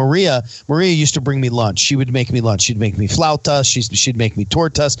shit, like Maria used to bring me lunch. She would make me lunch. She'd make me flautas. She'd make me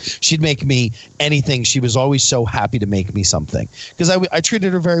tortas. She'd make me anything. She was always so happy to make me something, because I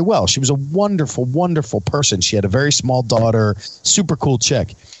treated her very well. She was a wonderful, wonderful person. She had a very small daughter, super cool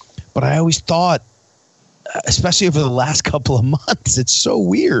chick. But I always thought, especially over the last couple of months, it's so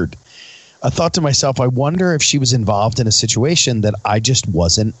weird. I thought to myself, I wonder if she was involved in a situation that I just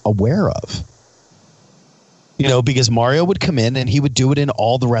wasn't aware of. Because Mario would come in and he would do it in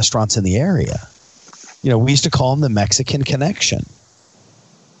all the restaurants in the area. We used to call him the Mexican Connection.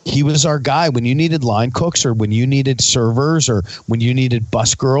 He was our guy when you needed line cooks, or when you needed servers, or when you needed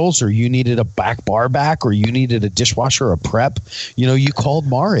bus girls, or you needed a back bar back, or you needed a dishwasher or a prep. You called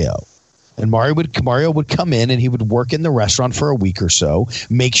Mario. And Mario would come in and he would work in the restaurant for a week or so,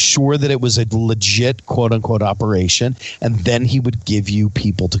 make sure that it was a legit, quote unquote, operation, and then he would give you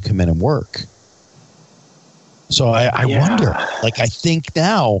people to come in and work. So I wonder, I think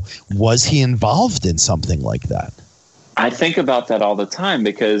now, was he involved in something like that? I think about that all the time,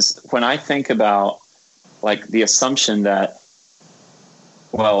 because when I think about the assumption that,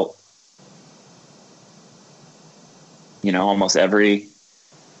 well, almost every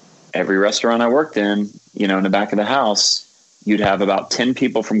restaurant I worked in, in the back of the house, you'd have about 10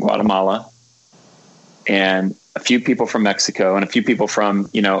 people from Guatemala and a few people from Mexico and a few people from,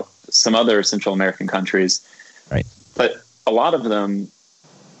 some other Central American countries. Right. But a lot of them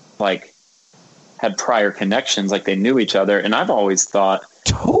had prior connections, they knew each other. And I've always thought,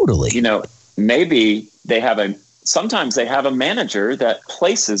 totally, maybe sometimes they have a manager that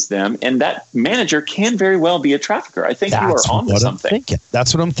places them, and that manager can very well be a trafficker. I think you are onto something.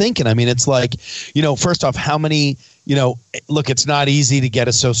 That's what I'm thinking. I mean, it's first off, how many, look, it's not easy to get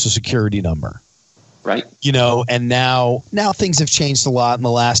a Social Security number. Right. And now things have changed a lot in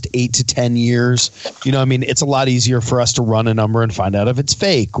the last 8 to 10 years. It's a lot easier for us to run a number and find out if it's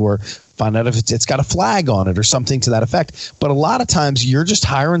fake, or find out if it's got a flag on it or something to that effect. But a lot of times you're just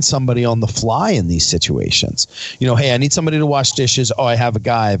hiring somebody on the fly in these situations. Hey, I need somebody to wash dishes. Oh, I have a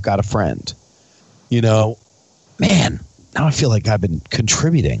guy. I've got a friend. Man, now I feel like I've been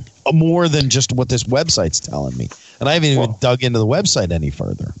contributing more than just what this website's telling me. And I haven't even dug into the website any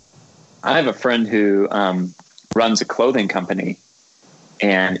further. I have a friend who runs a clothing company,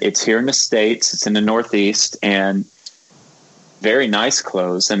 and it's here in the States. It's in the Northeast, and very nice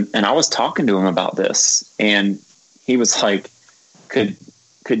clothes. And I was talking to him about this, and he was like, could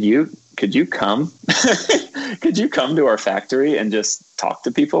you come? Could you come to our factory and just talk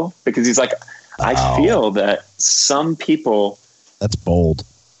to people? Because he's like, I feel that some people that's bold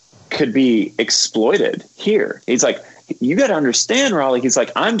could be exploited here. He's like, you got to understand, Raleigh. He's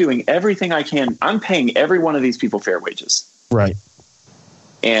like, I'm doing everything I can. I'm paying every one of these people fair wages. Right.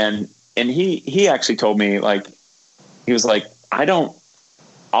 And he actually told me, like, he was like,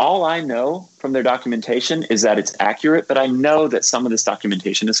 all I know from their documentation is that it's accurate, but I know that some of this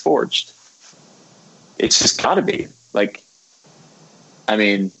documentation is forged. It's just got to be. Like, I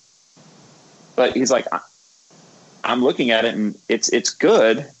mean, but he's like, I'm looking at it and it's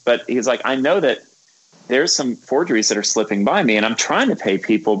good, but he's like, I know that there's some forgeries that are slipping by me, and I'm trying to pay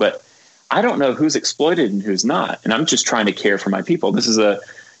people, but I don't know who's exploited and who's not. And I'm just trying to care for my people. This is a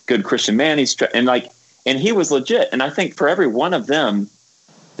good Christian man. And he was legit. And I think for every one of them,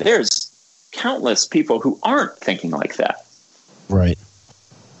 there's countless people who aren't thinking like that. Right.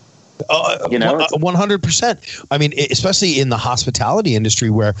 100%. I mean, especially in the hospitality industry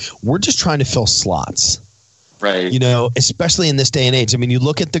where we're just trying to fill slots. Right. Especially in this day and age. I mean, you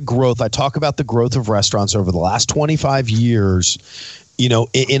look at the growth. I talk about the growth of restaurants over the last 25 years,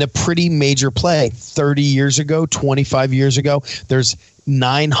 in a pretty major play. 30 years ago, 25 years ago, there's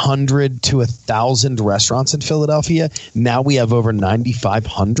 900 to 1,000 restaurants in Philadelphia. Now we have over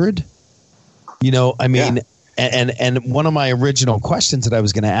 9,500. And one of my original questions that I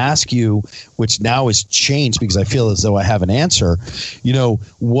was going to ask you, which now has changed because I feel as though I have an answer,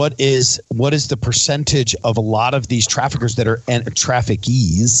 what is the percentage of a lot of these traffickers that are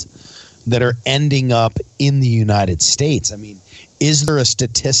traffickees that are ending up in the United States? I mean, is there a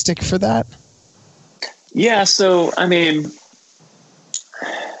statistic for that? Yeah. So, I mean,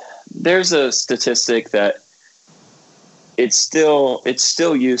 there's a statistic that it's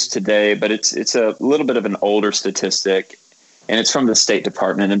still used today, but it's a little bit of an older statistic, and it's from the State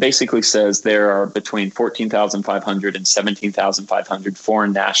Department, and basically says there are between 14,500 and 17,500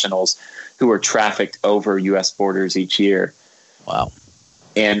 foreign nationals who are trafficked over U.S. borders each year. Wow.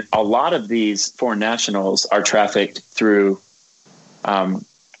 And a lot of these foreign nationals are trafficked through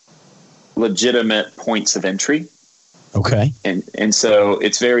legitimate points of entry. Okay. And so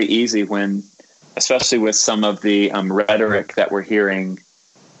it's very easy when, especially with some of the rhetoric that we're hearing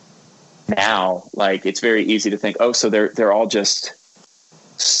now, like it's very easy to think, oh, so they're all just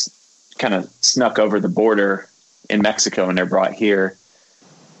kind of snuck over the border in Mexico and they're brought here.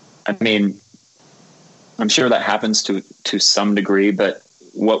 I mean, I'm sure that happens to some degree, but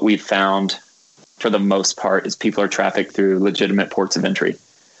what we've found for the most part is people are trafficked through legitimate ports of entry.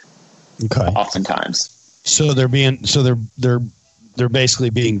 Okay. Oftentimes. So they're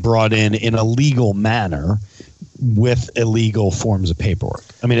basically being brought in a legal manner with illegal forms of paperwork.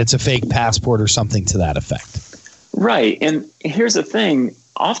 I mean, it's a fake passport or something to that effect. Right. And here's the thing.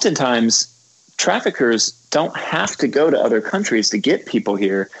 Oftentimes, traffickers don't have to go to other countries to get people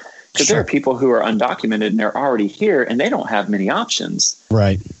here because there are people who are undocumented and they're already here and they don't have many options.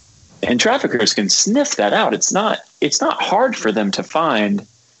 Right. And traffickers can sniff that out. It's not hard for them to find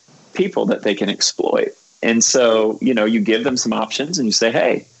people that they can exploit. And so, you give them some options and you say,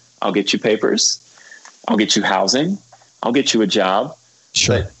 hey, I'll get you papers. I'll get you housing. I'll get you a job.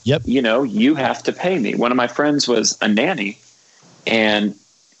 Sure. But, you have to pay me. One of my friends was a nanny and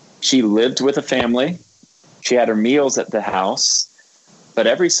she lived with a family. She had her meals at the house. But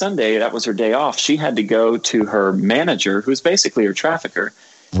every Sunday, that was her day off. She had to go to her manager, who's basically her trafficker,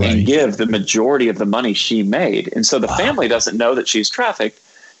 and give the majority of the money she made. And so the family doesn't know that she's trafficked.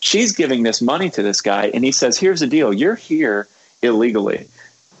 She's giving this money to this guy, and he says, here's the deal. You're here illegally.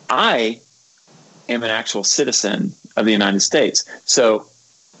 I am an actual citizen of the United States. So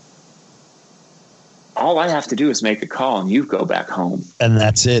all I have to do is make a call, and you go back home. And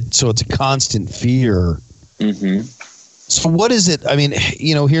that's it. So it's a constant fear. Mm-hmm. So what is it? I mean,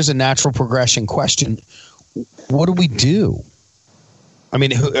 here's a natural progression question. What do we do? I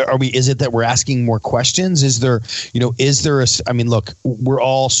mean, is it that we're asking more questions? Is there look, we're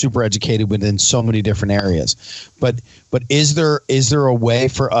all super educated within so many different areas, but is there a way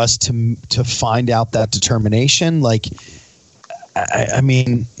for us to find out that determination? Like, I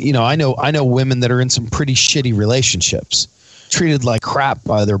mean, I know women that are in some pretty shitty relationships, treated like crap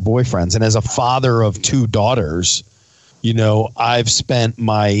by their boyfriends. And as a father of two daughters, I've spent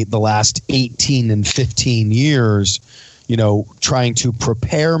the last 18 and 15 years trying to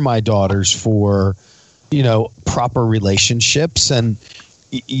prepare my daughters for, proper relationships. And,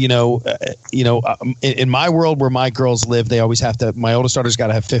 in my world where my girls live, they always have to, my oldest daughter's got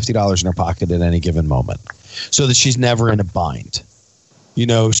to have $50 in her pocket at any given moment so that she's never in a bind,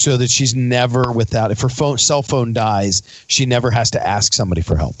 so that she's never without, if her cell phone dies, she never has to ask somebody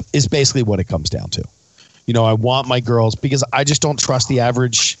for help is basically what it comes down to. I want my girls, because I just don't trust the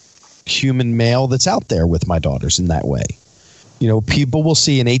average human male that's out there with my daughters in that way. You know, people will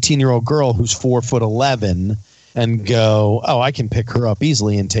see an 18-year-old girl who's 4'11" and go, "Oh, I can pick her up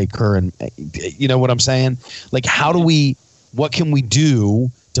easily and take her." And you know what I'm saying? Like, what can we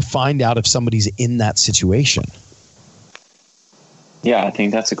do to find out if somebody's in that situation? Yeah, I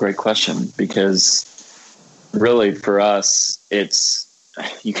think that's a great question, because really for us,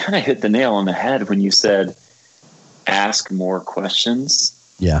 you kind of hit the nail on the head when you said, ask more questions.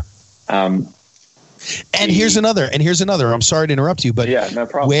 Yeah. And here's another. I'm sorry to interrupt you, but yeah, no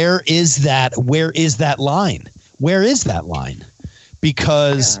problem. Where is that line? Where is that line?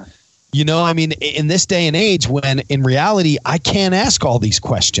 Because, you know, I mean, in this day and age, when in reality, I can't ask all these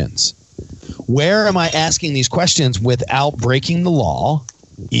questions. Where am I asking these questions without breaking the law,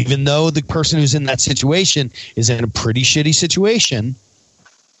 even though the person who's in that situation is in a pretty shitty situation?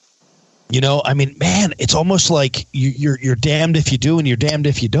 You know, I mean, man, it's almost like you're damned if you do and you're damned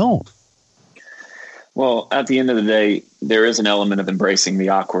if you don't. Well, at the end of the day, there is an element of embracing the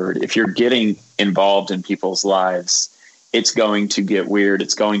awkward. If you're getting involved in people's lives, it's going to get weird.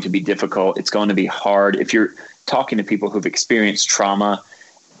 It's going to be difficult. It's going to be hard. If you're talking to people who've experienced trauma,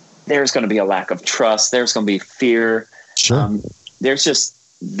 there's going to be a lack of trust. There's going to be fear. Sure.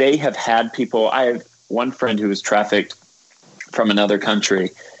 They have had people. I have one friend who was trafficked from another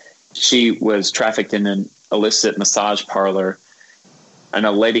country. She was trafficked in an illicit massage parlor. And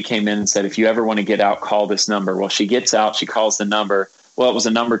a lady came in and said, if you ever want to get out, call this number. Well, she gets out, she calls the number. Well, it was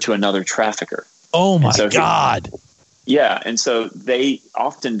a number to another trafficker. Oh, my God. Yeah. And so they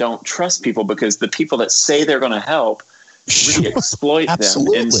often don't trust people because the people that say they're going to help really exploit them.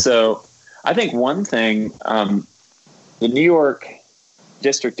 And so I think one thing, the New York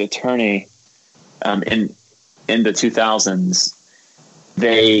district attorney in the 2000s,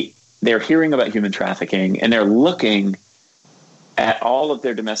 they're hearing about human trafficking and they're looking at all of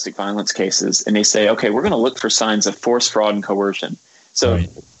their domestic violence cases, and they say, okay, we're going to look for signs of force, fraud, and coercion. So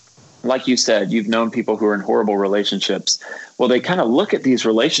like you said, you've known people who are in horrible relationships. Well, they kind of look at these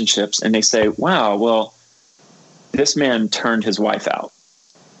relationships and they say, wow, well, this man turned his wife out,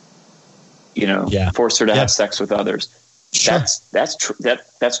 forced her to have sex with others. Sure.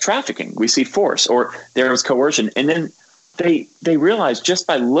 That's trafficking. We see force, or there was coercion. And then they realize just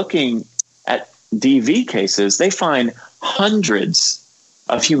by looking at DV cases, they find hundreds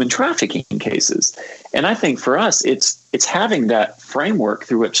of human trafficking cases. And I think for us, it's having that framework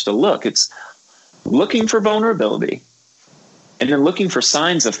through which to look. It's looking for vulnerability and then looking for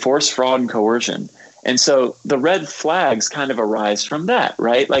signs of force, fraud, and coercion. And so the red flags kind of arise from that,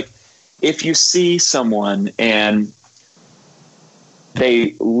 right? Like if you see someone and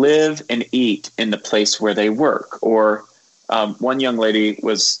they live and eat in the place where they work, or one young lady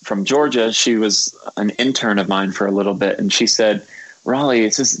was from Georgia. She was an intern of mine for a little bit. And she said, Raleigh,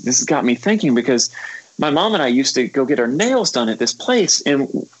 this has got me thinking, because my mom and I used to go get our nails done at this place. And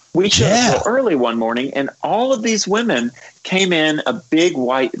we showed up so early one morning, and all of these women came in a big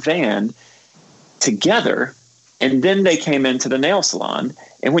white van together. And then they came into the nail salon.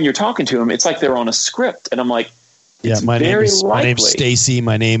 And when you're talking to them, it's like they're on a script. And I'm like, my name's Stacy.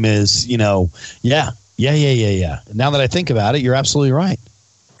 My name is, Yeah. Now that I think about it, you're absolutely right.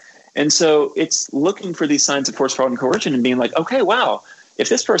 And so it's looking for these signs of force, fraud, and coercion and being like, okay, wow, if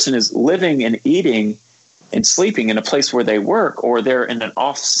this person is living and eating and sleeping in a place where they work, or they're in an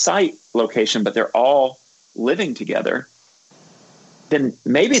off-site location, but they're all living together, then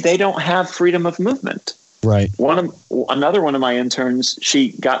maybe they don't have freedom of movement. Right. Another one of my interns,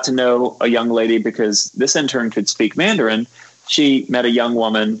 she got to know a young lady because this intern could speak Mandarin. She met a young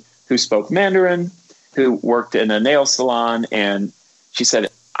woman who spoke Mandarin, who worked in a nail salon, and she said,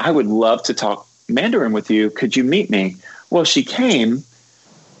 I would love to talk Mandarin with you. Could you meet me? Well, she came,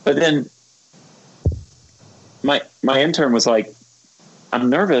 but then my intern was like, I'm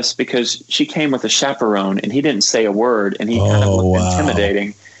nervous because she came with a chaperone and he didn't say a word, and he kind of looked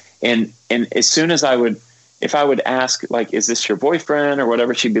intimidating. And as soon as if I would ask, like, is this your boyfriend or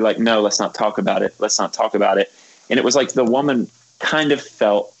whatever, she'd be like, no, let's not talk about it. Let's not talk about it. And it was like the woman kind of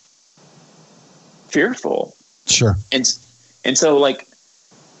felt fearful. Sure. And so, like,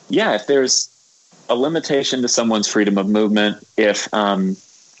 yeah, if there's a limitation to someone's freedom of movement, if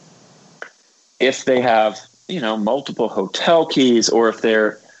they have, multiple hotel keys, or if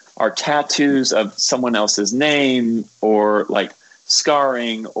there are tattoos of someone else's name, or like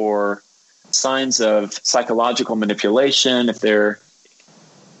scarring, or signs of psychological manipulation, if they're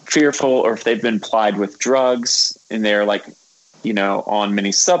fearful, or if they've been plied with drugs and they're like, on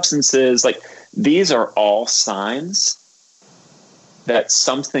many substances, like, these are all signs that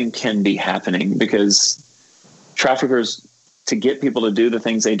something can be happening, because traffickers to get people to do the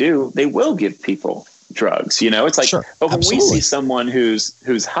things they do, they will give people drugs. It's like, sure, but when absolutely. we see someone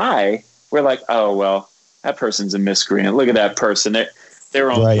who's high, we're like, oh, well, that person's a miscreant. Look at that person.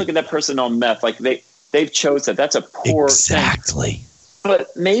 They're on, look at that person on meth. Like they've chosen that. That's a poor exactly thing.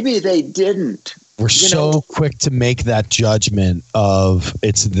 But maybe they didn't. We're so quick to make that judgment of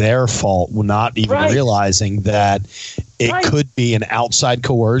it's their fault, not even realizing that it could be an outside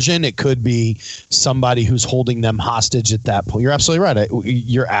coercion. It could be somebody who's holding them hostage at that point. You're absolutely right.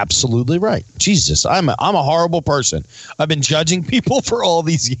 You're absolutely right. Jesus, I'm a horrible person. I've been judging people for all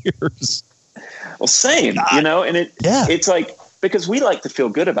these years. Well, same, and it's like, because we like to feel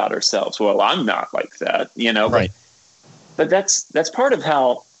good about ourselves. Well, I'm not like that, Right. But that's part of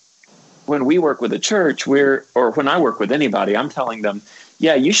how, when we work with a church, or when I work with anybody, I'm telling them,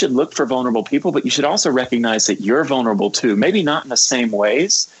 yeah, you should look for vulnerable people, but you should also recognize that you're vulnerable too. Maybe not in the same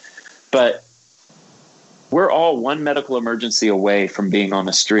ways, but we're all one medical emergency away from being on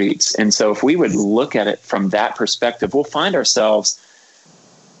the streets. And so if we would look at it from that perspective, we'll find ourselves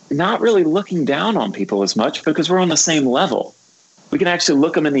not really looking down on people as much because we're on the same level. We can actually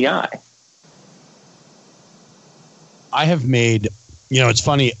look them in the eye. I have made, it's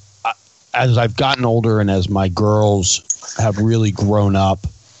funny, as I've gotten older and as my girls have really grown up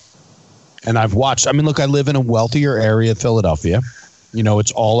and I've watched, I live in a wealthier area of Philadelphia.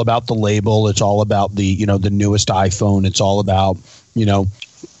 It's all about the label. It's all about the, the newest iPhone. It's all about,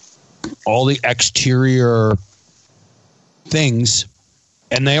 all the exterior things.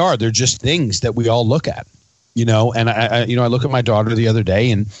 And they're just things that we all look at, and I look at my daughter the other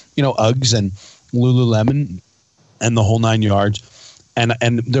day and, Uggs and Lululemon and the whole 9 yards.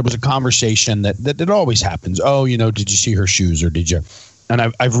 And there was a conversation that always happens. Oh, did you see her shoes or did you? And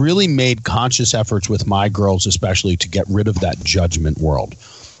I've really made conscious efforts with my girls, especially, to get rid of that judgment world.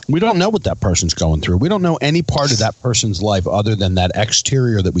 We don't know what that person's going through. We don't know any part of that person's life other than that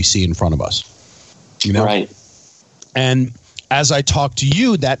exterior that we see in front of us. Right. And as I talk to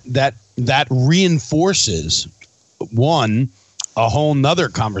you, that reinforces a whole nother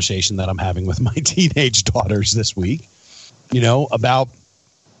conversation that I'm having with my teenage daughters this week. About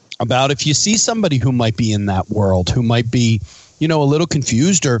if you see somebody who might be in that world, who might be, a little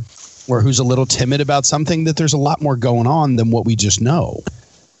confused or who's a little timid about something, that there's a lot more going on than what we just know.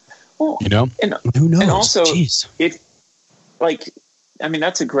 Well, and who knows? And also,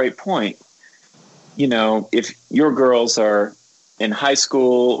 that's a great point. If your girls are in high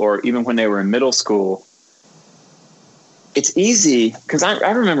school or even when they were in middle school, it's easy because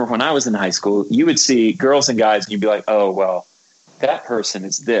I remember when I was in high school, you would see girls and guys and you'd be like, oh, well, that person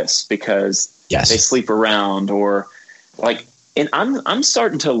is this because they sleep around or like, and I'm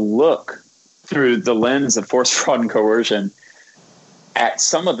starting to look through the lens of force, fraud, and coercion at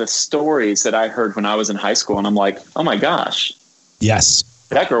some of the stories that I heard when I was in high school. And I'm like, oh my gosh. Yes.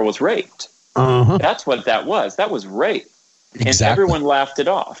 That girl was raped. Uh-huh. That's what that was. That was rape. Exactly. And everyone laughed it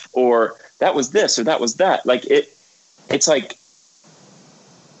off, or that was this, or that was that. Like it's like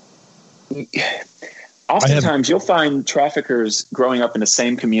oftentimes you'll find traffickers growing up in the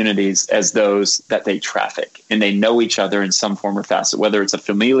same communities as those that they traffic, and they know each other in some form or facet, whether it's a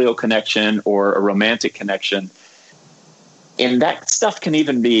familial connection or a romantic connection. And that stuff can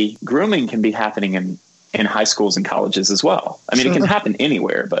even be, grooming can be happening in high schools and colleges as well. I mean, It can happen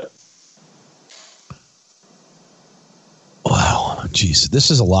anywhere, but. Wow. Geez,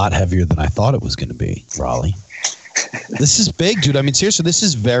 this is a lot heavier than I thought it was going to be, Raleigh. This is big, dude. I mean, seriously,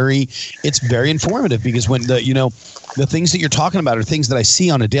 it's very informative because when the things that you're talking about are things that I see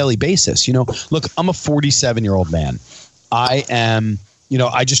on a daily basis. Look, I'm a 47-year-old man. I am,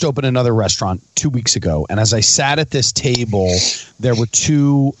 I just opened another restaurant 2 weeks ago. And as I sat at this table, there were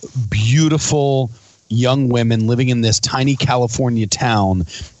two beautiful young women living in this tiny California town.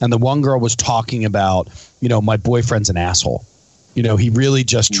 And the one girl was talking about, my boyfriend's an asshole. He really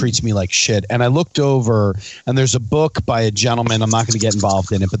just treats me like shit. And I looked over and there's a book by a gentleman. I'm not going to get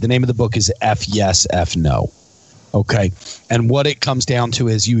involved in it, but the name of the book is F Yes, F No. Okay. And what it comes down to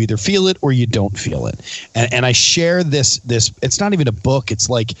is you either feel it or you don't feel it. And I share this, it's not even a book. It's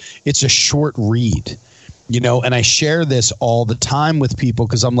like, it's a short read, and I share this all the time with people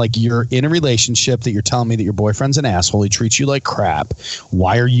because I'm like, you're in a relationship that you're telling me that your boyfriend's an asshole. He treats you like crap.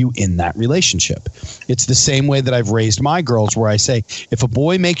 Why are you in that relationship? It's the same way that I've raised my girls where I say, if a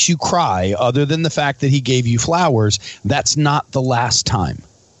boy makes you cry, other than the fact that he gave you flowers, that's not the last time.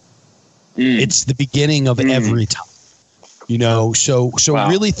 It's the beginning of every time. So wow.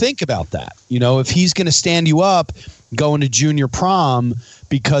 Really think about that. If he's going to stand you up going to junior prom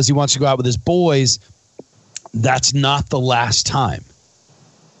because he wants to go out with his boys, that's not the last time.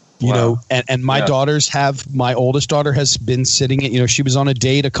 You know, and my my oldest daughter has been sitting at, she was on a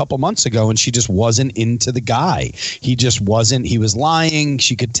date a couple months ago and she just wasn't into the guy. He just wasn't, he was lying.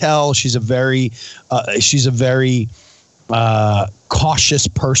 She could tell. She's a very cautious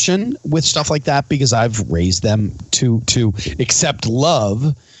person with stuff like that because I've raised them to accept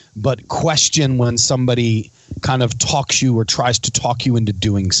love, but question when somebody kind of talks you or tries to talk you into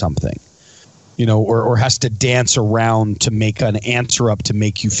doing something. Or has to dance around to make an answer up to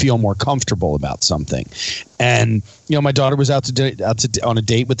make you feel more comfortable about something. And, my daughter was out on a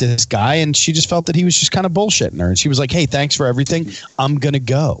date with this guy and she just felt that he was just kind of bullshitting her. And she was like, hey, thanks for everything. I'm going to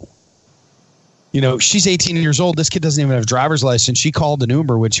go. She's 18 years old. This kid doesn't even have a driver's license. She called an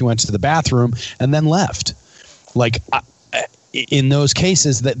Uber when she went to the bathroom and then left. Like, in those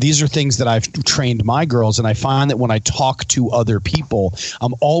cases, that these are things that I've trained my girls, and I find that when I talk to other people,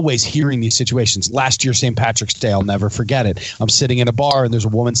 I'm always hearing these situations. Last year, St. Patrick's Day, I'll never forget it. I'm sitting in a bar, and there's a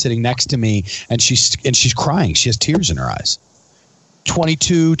woman sitting next to me, and she's crying. She has tears in her eyes.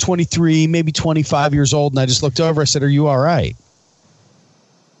 22, 23, maybe 25 years old, and I just looked over. I said, "Are you all right?"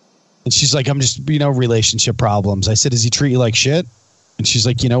 And she's like, "I'm just, relationship problems." I said, "Does he treat you like shit?" And she's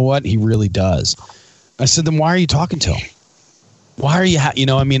like, "You know what? He really does." I said, "Then why are you talking to him? Why are you,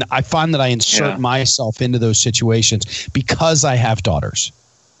 I find that I insert myself into those situations because I have daughters.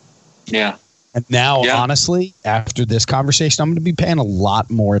 Yeah. And now, honestly, after this conversation, I'm going to be paying a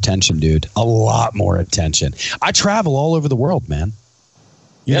lot more attention, dude. A lot more attention. I travel all over the world, man.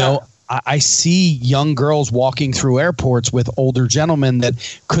 You know, I see young girls walking through airports with older gentlemen that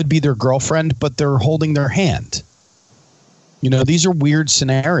could be their girlfriend, but they're holding their hand. These are weird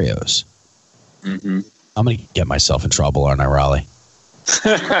scenarios. Mm-hmm. I'm going to get myself in trouble, aren't I, Raleigh?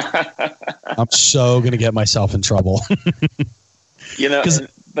 I'm so going to get myself in trouble.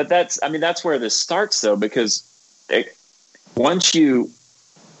 But that's where this starts, though, because once you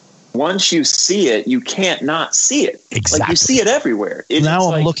see it, you can't not see it. Exactly. Like you see it everywhere.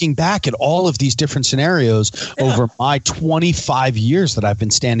 Now I'm looking back at all of these different scenarios over my 25 years that I've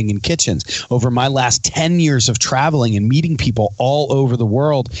been standing in kitchens, over my last 10 years of traveling and meeting people all over the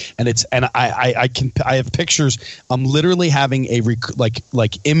world. And I have pictures. I'm literally having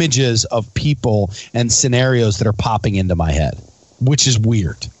like images of people and scenarios that are popping into my head, which is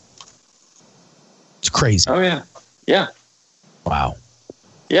weird. It's crazy. Oh yeah. Yeah. Wow.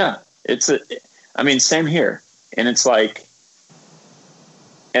 Yeah, same here. And it's like,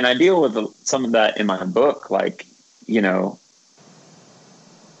 and I deal with some of that in my book, like,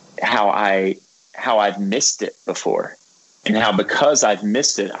 how I've missed it before and how, because I've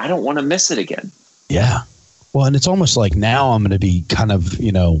missed it, I don't want to miss it again. Yeah. Well, and it's almost like now I'm going to be kind of,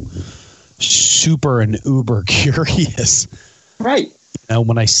 super and uber curious. Right.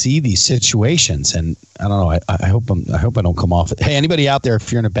 When I see these situations, and I don't know, I hope I don't come off it. Hey, anybody out there,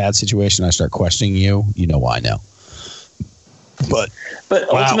 if you're in a bad situation, I start questioning you, why now. But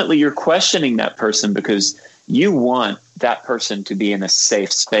ultimately you're questioning that person because you want that person to be in a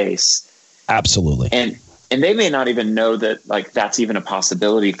safe space. Absolutely. And they may not even know that, like, that's even a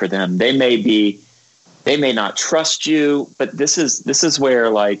possibility for them. They may not trust you, but this is where,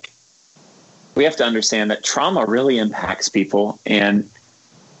 like, we have to understand that trauma really impacts people, and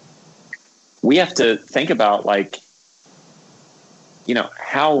we have to think about, like,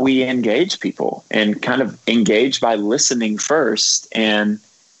 how we engage people, and kind of engage by listening first and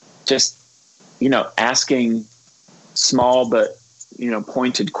just, asking small but,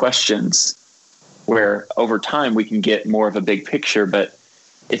 pointed questions where over time we can get more of a big picture, but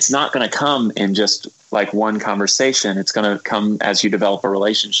it's not going to come in just like one conversation. It's going to come as you develop a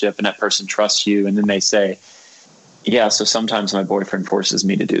relationship and that person trusts you. And then they say, yeah, so sometimes my boyfriend forces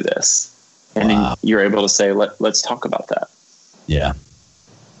me to do this. And then you're able to say, let's talk about that. Yeah.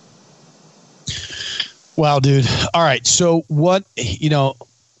 Wow, dude. All right. So what,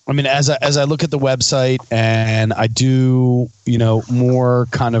 as I look at the website and I do, more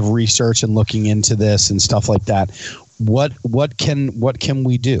kind of research and looking into this and stuff like that, what can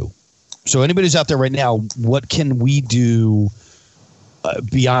we do? So anybody who's out there right now, what can we do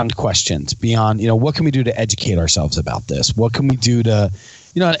beyond questions, beyond, what can we do to educate ourselves about this? What can we do to,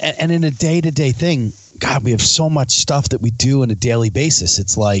 and in a day-to-day thing, God, we have so much stuff that we do on a daily basis.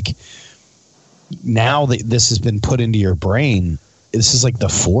 It's like, now that this has been put into your brain, this is like the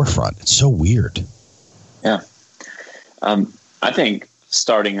forefront. It's so weird. Yeah. I think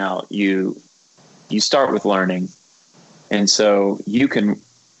starting out, you start with learning. And so you can,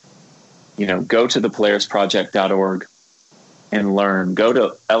 go to thepolarisproject.org and learn. Go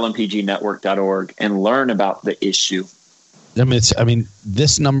to lmpgnetwork.org and learn about the issue.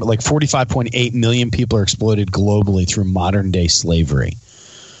 This number, like 45.8 million people are exploited globally through modern day slavery.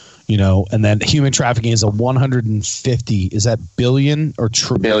 and then human trafficking is a 150, is that billion or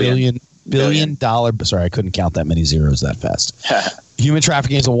billion dollar? Sorry, I couldn't count that many zeros that fast. Human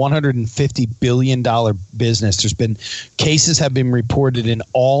trafficking is a $150 billion business. There's been cases have been reported in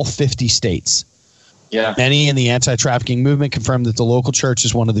all 50 states. Yeah. Many in the anti-trafficking movement confirmed that the local church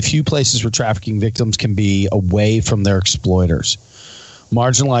is one of the few places where trafficking victims can be away from their exploiters.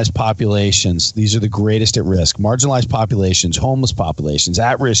 Marginalized populations, these are the greatest at risk. Marginalized populations, homeless populations,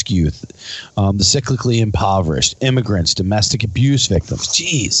 at-risk youth, the cyclically impoverished, immigrants, domestic abuse victims.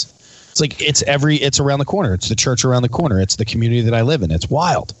 Jeez. It's like it's around the corner. It's the church around the corner. It's the community that I live in. It's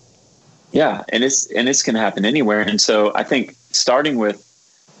wild. Yeah, and it's going to happen anywhere. And so I think starting with,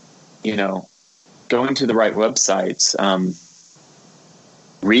 going to the right websites,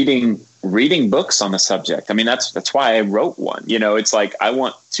 reading books on the subject. I mean, that's why I wrote one. It's like I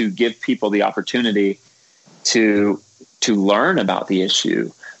want to give people the opportunity to learn about the issue.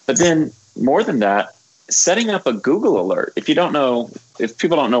 But then more than that, setting up a Google alert. If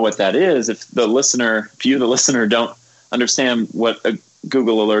people don't know what that is, if the listener don't understand what a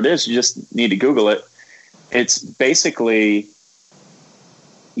Google alert is, you just need to Google it. It's basically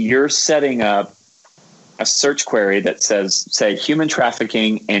you're setting up a search query that says, say, human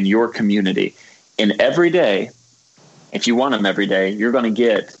trafficking and your community. And every day, if you want them every day, you're going to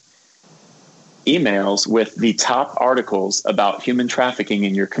get emails with the top articles about human trafficking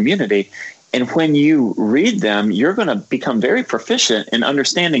in your community. And when you read them, you're going to become very proficient in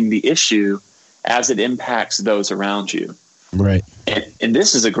understanding the issue as it impacts those around you. Right. And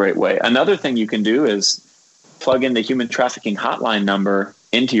this is a great way. Another thing you can do is plug in the human trafficking hotline number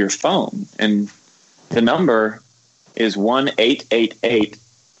into your phone. And the number is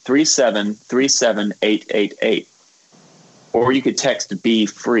 1-888-3737-888. Or you could text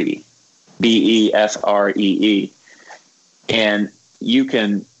BEFREE, BEFREE. And you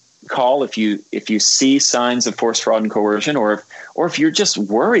can call if you see signs of forced fraud and coercion, or if you're just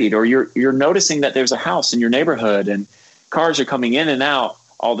worried, or you're noticing that there's a house in your neighborhood and cars are coming in and out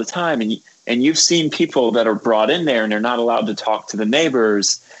all the time, and you've seen people that are brought in there and they're not allowed to talk to the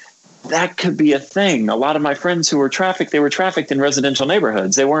neighbors. That could be a thing. A lot of my friends who were trafficked, they were trafficked in residential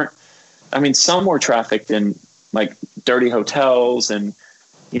neighborhoods. They weren't. I mean, some were trafficked in like dirty hotels and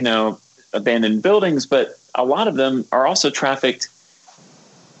abandoned buildings, but a lot of them are also trafficked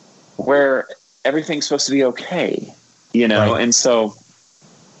where everything's supposed to be okay, right. And so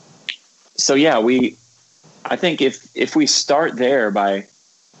yeah, I think if we start there by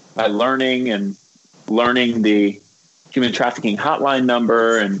learning the human trafficking hotline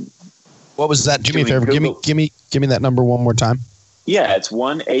number. And what was that? Do me a favor. Give me that number one more time. Yeah, it's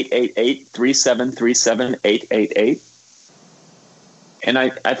 1-888-3737-888. And I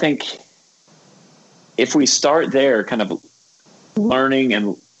think if we start there, kind of learning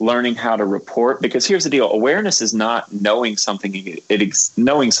how to report, because here's the deal: awareness is not knowing something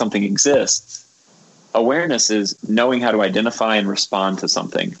knowing something exists. Awareness is knowing how to identify and respond to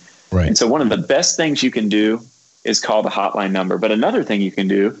something. Right. And so one of the best things you can do is call the hotline number. But another thing you can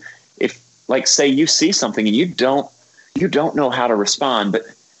do, if, like, say you see something and you don't know how to respond. But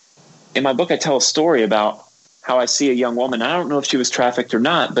in my book, I tell a story about how I see a young woman. I don't know if she was trafficked or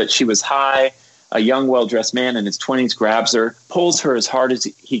not, but she was high. A young, well-dressed man in his 20s grabs her, pulls her as hard as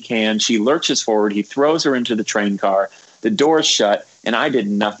he can. She lurches forward. He throws her into the train car. The door is shut, and I did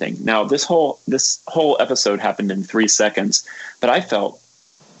nothing. Now, this whole episode happened in 3 seconds, but I felt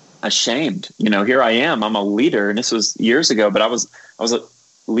ashamed. Here I am. I'm a leader, and this was years ago, but I was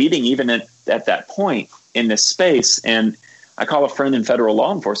leading even at that point in this space. And I call a friend in federal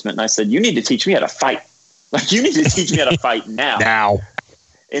law enforcement, and I said, "You need to teach me how to fight. Like, you need to teach me how to fight now." Now.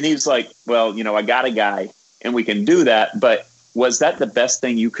 And he was like, "Well, I got a guy, and we can do that, but was that the best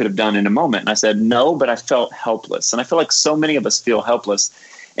thing you could have done in a moment?" And I said, "No, but I felt helpless." And I feel like so many of us feel helpless.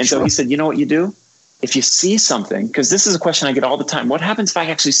 And so he said, "You know what you do? If you see something," because this is a question I get all the time, what happens if I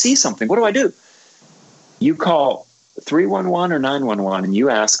actually see something? What do I do? You call 311 or 911 and you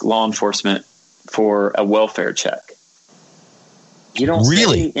ask law enforcement for a welfare check. You don't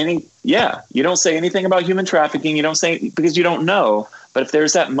really you don't say anything about human trafficking. You don't say, because you don't know. But if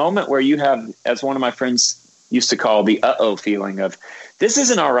there's that moment where you have, as one of my friends used to call, the uh-oh feeling of, this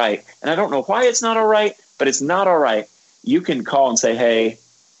isn't all right, and I don't know why it's not all right, but it's not all right, you can call and say, "Hey,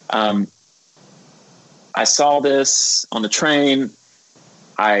 I saw this on the train.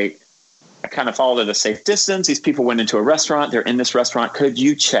 I kind of followed at a safe distance. These people went into a restaurant. They're in this restaurant. Could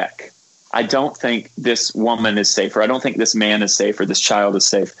you check? I don't think this woman is safe, or I don't think this man is safe, or this child is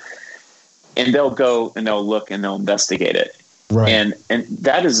safe." And they'll go and they'll look and they'll investigate it. Right. And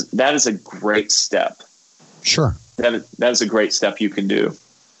that is a great step. Sure. That is a great step you can do.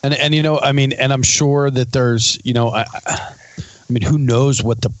 And you know, I mean, and I'm sure that there's, you know, I mean, who knows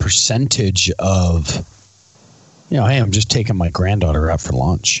what the percentage of, you know, hey, I'm just taking my granddaughter out for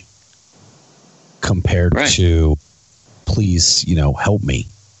lunch compared to, please, you know, help me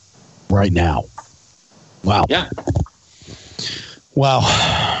right now. Wow. Yeah.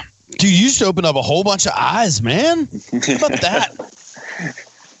 Wow. Dude, you just opened up a whole bunch of eyes, man. How about that?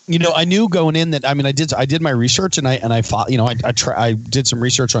 You know, I knew going in that, I mean, I did my research and I thought, you know, I did some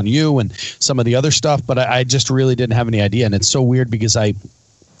research on you and some of the other stuff, but I just really didn't have any idea. And it's so weird because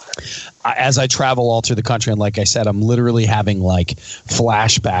as I travel all through the country, and like I said, I'm literally having like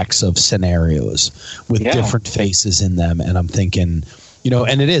flashbacks of scenarios with different faces in them. And I'm thinking, you know,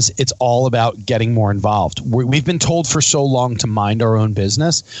 and it's all about getting more involved. We've been told for so long to mind our own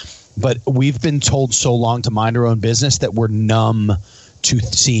business, but we've been told so long to mind our own business that we're numb to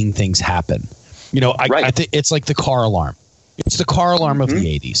seeing things happen. You know, I think it's like the car alarm. It's the car alarm of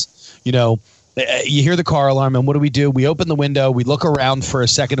the 80s. You know, you hear the car alarm and what do? We open the window, we look around for a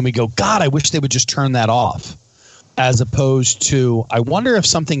second and we go, God, I wish they would just turn that off. As opposed to, I wonder if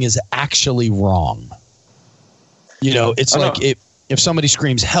something is actually wrong. You know, it's like if somebody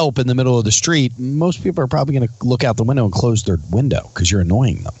screams help in the middle of the street, most people are probably going to look out the window and close their window because you're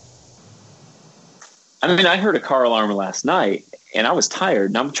annoying them. I mean, I heard a car alarm last night and I was tired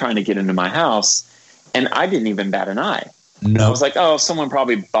and I'm trying to get into my house and I didn't even bat an eye. No. I was like, oh, someone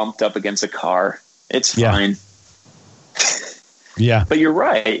probably bumped up against a car. It's fine. Yeah. But you're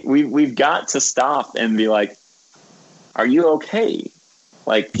right. We've got to stop and be like, are you okay?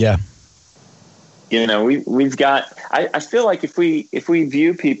 Like, yeah. You know, we've got, I feel like if we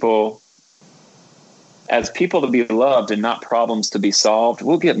view people as people to be loved and not problems to be solved,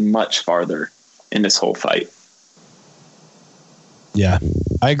 we'll get much farther in this whole fight. Yeah,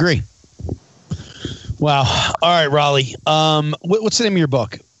 I agree. Wow. All right, Raleigh. What's the name of your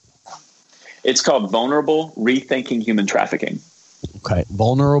book? It's called Vulnerable: Rethinking Human Trafficking. Okay.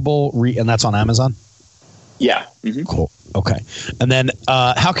 Vulnerable, and that's on Amazon? Yeah. Mm-hmm. Cool. Okay. And then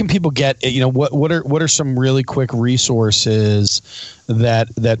how can people get, you know, what are some really quick resources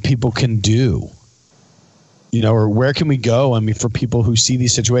that people can do? You know, or where can we go? I mean, for people who see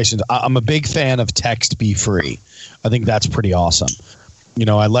these situations, I'm a big fan of Text Be Free. I think that's pretty awesome. You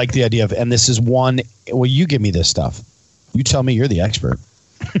know, I like the idea of, and this is one, well, you give me this stuff. You tell me, you're the expert.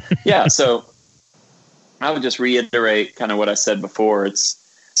 Yeah. So I would just reiterate kind of what I said before. It's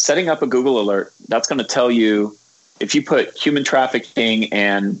setting up a Google alert. That's going to tell you if you put human trafficking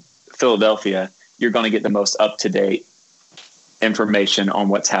and Philadelphia, you're going to get the most up-to-date information on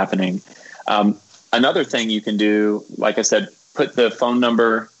what's happening. Another thing you can do, like I said, put the phone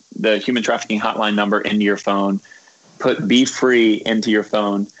number, the human trafficking hotline number into your phone, put Be Free into your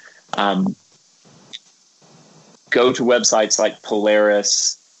phone, go to websites like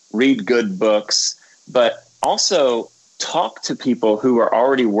Polaris, read good books, but also talk to people who are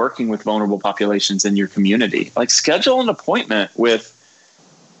already working with vulnerable populations in your community. Like schedule an appointment with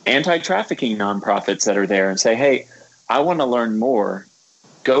anti-trafficking nonprofits that are there and say, hey, I want to learn more.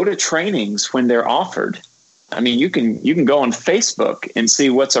 Go to trainings when they're offered. I mean, you can go on Facebook and see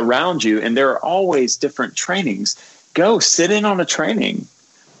what's around you, and there are always different trainings. Go sit in on a training,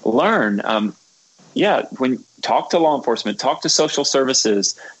 learn. When talk to law enforcement, talk to social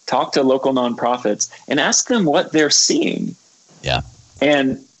services, talk to local nonprofits, and ask them what they're seeing. Yeah,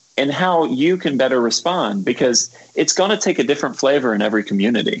 and how you can better respond, because it's going to take a different flavor in every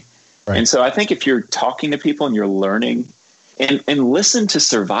community. Right. And so I think if you're talking to people and you're learning. And listen to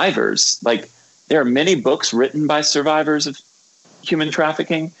survivors. Like, there are many books written by survivors of human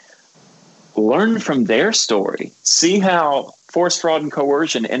trafficking. Learn from their story. See how force, fraud, and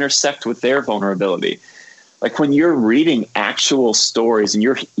coercion intersect with their vulnerability. Like, when you're reading actual stories and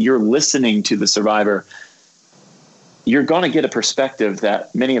you're listening to the survivor, you're going to get a perspective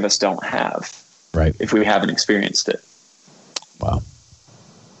that many of us don't have. Right. If we haven't experienced it. Wow.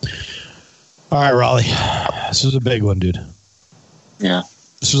 All right, Raleigh. This was a big one, dude. Yeah.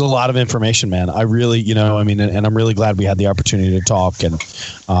 This was a lot of information, man. I really, you know, I mean, and I'm really glad we had the opportunity to talk, and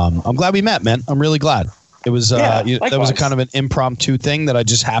I'm glad we met, man. I'm really glad. It was, that was a kind of an impromptu thing that I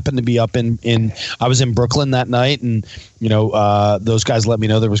just happened to be up in I was in Brooklyn that night, and, you know, those guys let me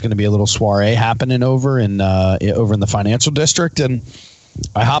know there was going to be a little soiree happening over in the financial district, and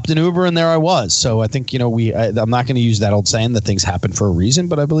I hopped an Uber and there I was. So I think, you know, I'm not going to use that old saying that things happen for a reason,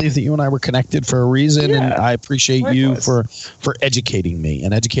 but I believe that you and I were connected for a reason. Yeah, and I appreciate you for educating me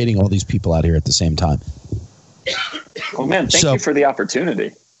and educating all these people out here at the same time. Well, man, thank you for the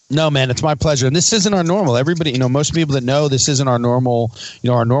opportunity. No, man, it's my pleasure. And this isn't our normal. Everybody, most people that know this isn't our normal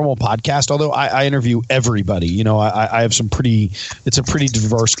podcast. Although I interview everybody, I have it's a pretty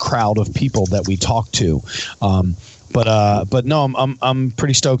diverse crowd of people that we talk to. But no, I'm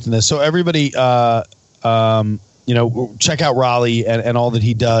pretty stoked in this. So everybody, check out Raleigh and all that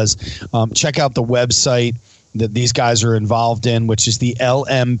he does. Check out the website that these guys are involved in, which is the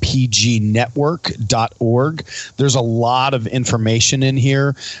lmpgnetwork.org. There's a lot of information in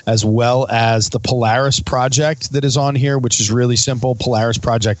here, as well as the Polaris Project that is on here, which is really simple,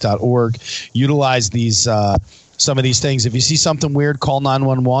 polarisproject.org. Utilize these some of these things. If you see something weird, call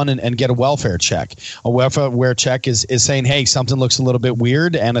 911 and get a welfare check. A welfare check is saying, hey, something looks a little bit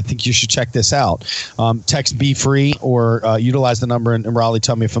weird, and I think you should check this out. Text Be Free or utilize the number, and Raleigh,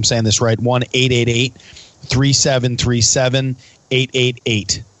 tell me if I'm saying this right,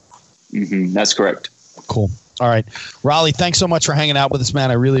 1-888-3737-888. That's correct. Cool. All right. Raleigh, thanks so much for hanging out with us,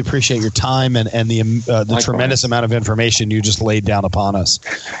 man. I really appreciate your time and the tremendous amount of information you just laid down upon us.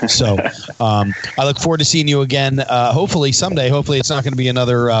 So I look forward to seeing you again, hopefully someday. Hopefully it's not going to be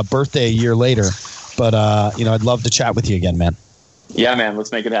another birthday a year later. But, I'd love to chat with you again, man. Yeah, man.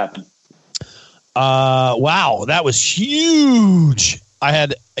 Let's make it happen. Wow. That was huge.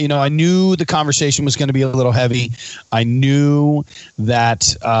 I knew the conversation was going to be a little heavy. I knew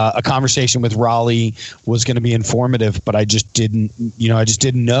that a conversation with Raleigh was going to be informative, but I just didn't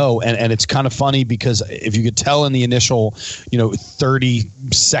know. And it's kind of funny because if you could tell in the initial, 30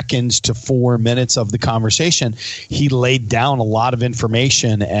 seconds to 4 minutes of the conversation, he laid down a lot of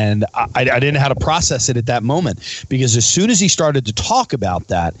information, and I didn't know how to process it at that moment, because as soon as he started to talk about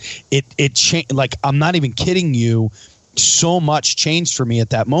that, it changed. Like, I'm not even kidding you. So much changed for me at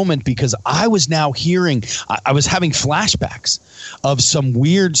that moment, because I was now I was having flashbacks of some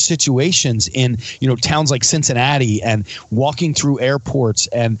weird situations in, towns like Cincinnati, and walking through airports,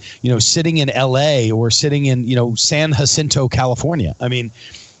 and, sitting in LA or sitting in, San Jacinto, California. I mean,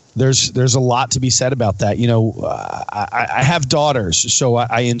 there's a lot to be said about that. I have daughters, so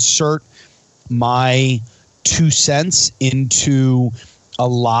I insert my 2 cents into a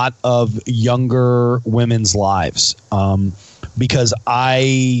lot of younger women's lives, because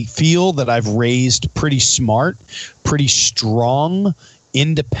I feel that I've raised pretty smart, pretty strong,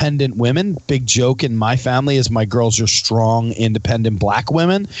 independent women. Big joke in my family is my girls are strong, independent black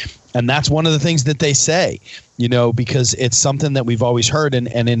women. And that's one of the things that they say, because it's something that we've always heard. And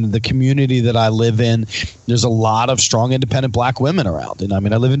in the community that I live in, there's a lot of strong, independent black women around. And I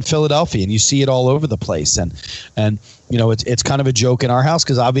mean, I live in Philadelphia, and you see it all over the place. And it's kind of a joke in our house,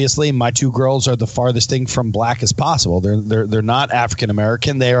 because obviously my 2 girls are the farthest thing from black as possible. They're not African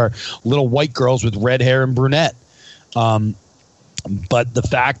American. They are little white girls with red hair and brunette. But the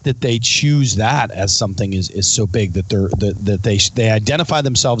fact that they choose that as something is so big, that they identify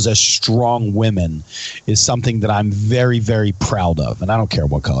themselves as strong women, is something that I'm very, very proud of. And I don't care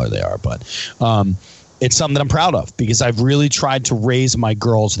what color they are, but it's something that I'm proud of, because I've really tried to raise my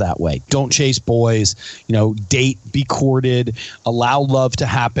girls that way. Don't chase boys, date, be courted, allow love to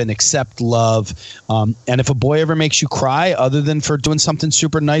happen, accept love. And if a boy ever makes you cry, other than for doing something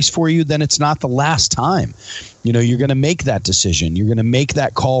super nice for you, then it's not the last time. You're going to make that decision. You're going to make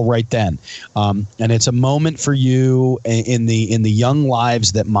that call right then. And it's a moment for you in the young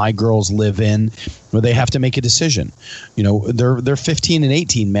lives that my girls live in, where they have to make a decision. They're 15 and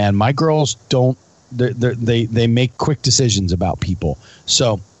 18, man. My girls don't. They make quick decisions about people.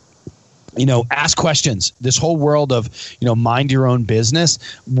 So, ask questions. This whole world of, mind your own business.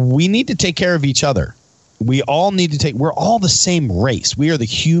 We need to take care of each other. We all need to we're all the same race. We are the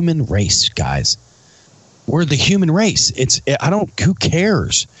human race, guys. We're the human race. Who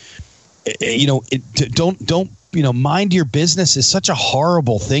cares? Don't mind your business is such a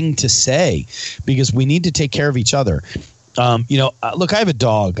horrible thing to say, because we need to take care of each other. Look, I have a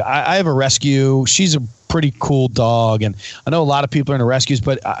dog. I have a rescue. She's a pretty cool dog. And I know a lot of people are into rescues,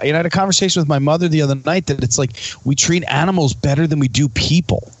 but I had a conversation with my mother the other night that it's like we treat animals better than we do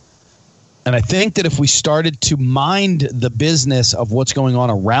people. And I think that if we started to mind the business of what's going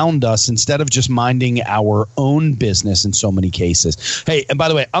on around us, instead of just minding our own business in so many cases. Hey, and by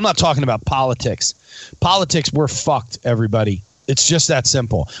the way, I'm not talking about politics. Politics, we're fucked, everybody. It's just that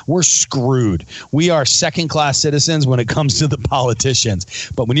simple. We're screwed. We are second-class citizens when it comes to the politicians.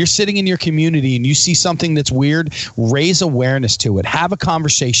 But when you're sitting in your community and you see something that's weird, raise awareness to it. Have a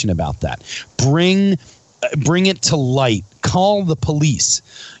conversation about that. Bring it to light. Call the police.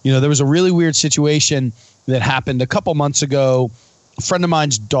 There was a really weird situation that happened a couple months ago a friend of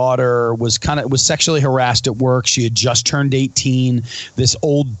mine's daughter was sexually harassed at work. She had just turned 18. This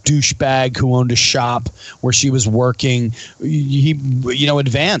old douchebag who owned a shop where she was working, he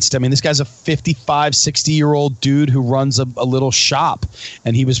advanced. I mean, this guy's a 55, 60-year-old dude who runs a little shop,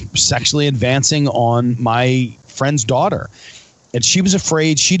 and he was sexually advancing on my friend's daughter. And she was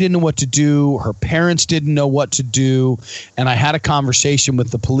afraid. She didn't know what to do. Her parents didn't know what to do. And I had a conversation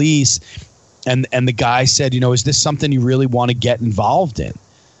with the police, and the guy said, is this something you really want to get involved in?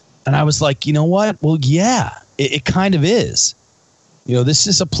 And I was like, you know what? Well, yeah, it kind of is. This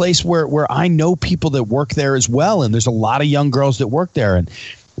is a place where I know people that work there as well. And there's a lot of young girls that work there. And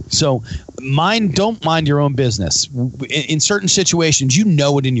so don't mind your own business. In certain situations,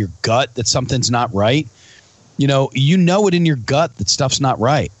 it in your gut that something's not right. You know it in your gut that stuff's not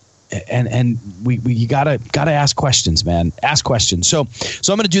right. And you gotta ask questions, man. Ask questions. So I'm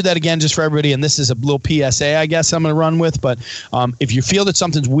going to do that again just for everybody. And this is a little PSA, I guess I'm going to run with. But if you feel that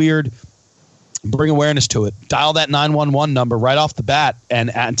something's weird, bring awareness to it. Dial that 911 number right off the bat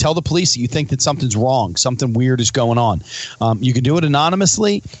and tell the police that you think that something's wrong, something weird is going on. You can do it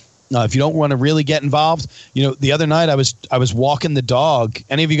anonymously. If you don't want to really get involved, the other night I was walking the dog.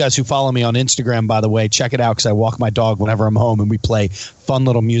 Any of you guys who follow me on Instagram, by the way, check it out, because I walk my dog whenever I'm home and we play fun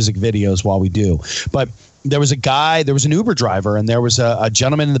little music videos while we do. But there was an Uber driver, and there was a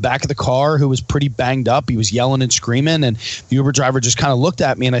gentleman in the back of the car who was pretty banged up. He was yelling and screaming, and the Uber driver just kind of looked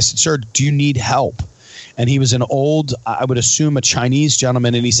at me, and I said, "Sir, do you need help?" And he was an old, I would assume a Chinese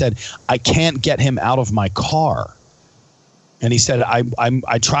gentleman, and he said, "I can't get him out of my car." And he said, I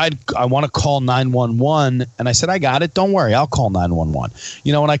tried, I want to call 911. And I said, I got it. Don't worry. I'll call 911.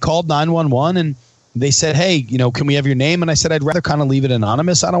 And I called 911, and they said, hey, can we have your name? And I said, I'd rather kind of leave it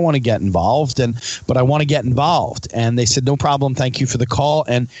anonymous. I don't want to get involved, but I want to get involved. And they said, no problem. Thank you for the call.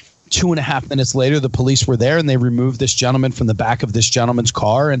 And 2.5 minutes later, the police were there, and they removed this gentleman from the back of this gentleman's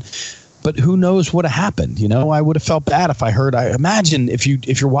car. But who knows what happened? I would have felt bad if I heard. I imagine if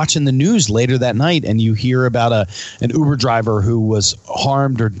you're watching the news later that night and you hear about an Uber driver who was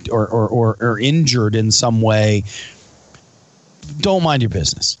harmed or injured in some way, don't mind your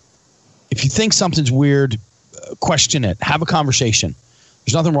business. If you think something's weird, question it. Have a conversation.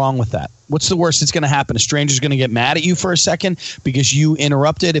 There's nothing wrong with that. What's the worst that's going to happen? A stranger's going to get mad at you for a second because you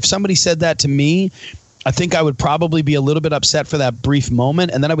interrupted. If somebody said that to me, I think I would probably be a little bit upset for that brief moment.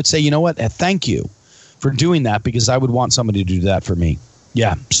 And then I would say, you know what? Thank you for doing that, because I would want somebody to do that for me.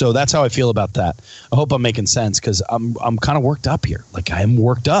 Yeah. So that's how I feel about that. I hope I'm making sense, because I'm kind of worked up here. Like, I am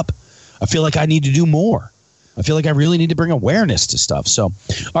worked up. I feel like I need to do more. I feel like I really need to bring awareness to stuff. So, all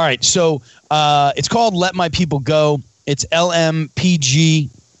right. So it's called Let My People Go. It's LMPG.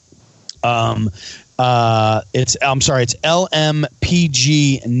 It's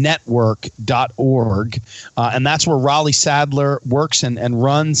lmpgnetwork.org. And that's where Raleigh Sadler works and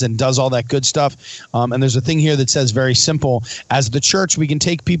runs and does all that good stuff. And there's a thing here that says, very simple: as the church, we can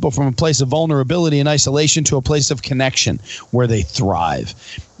take people from a place of vulnerability and isolation to a place of connection where they thrive.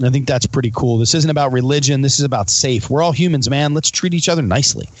 And I think that's pretty cool. This isn't about religion. This is about safe. We're all humans, man. Let's treat each other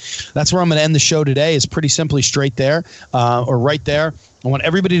nicely. That's where I'm going to end the show today, is pretty simply straight there, or right there. I want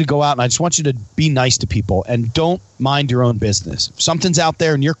everybody to go out, and I just want you to be nice to people and don't mind your own business. If something's out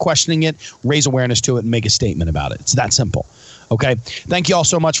there and you're questioning it, raise awareness to it and make a statement about it. It's that simple. Okay. Thank you all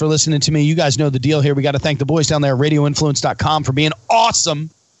so much for listening to me. You guys know the deal here. We got to thank the boys down there at radioinfluence.com for being awesome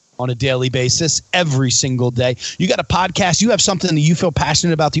on a daily basis, every single day. You got a podcast, you have something that you feel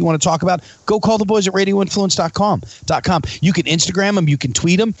passionate about that you want to talk about, go call the boys at radioinfluence.com. You can Instagram them, you can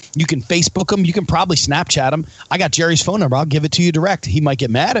tweet them, you can Facebook them, you can probably Snapchat them. I got Jerry's phone number. I'll give it to you direct. He might get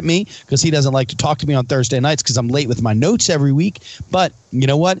mad at me because he doesn't like to talk to me on Thursday nights because I'm late with my notes every week. But you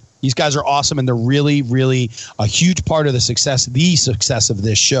know what? These guys are awesome, and they're really, really a huge part of the success of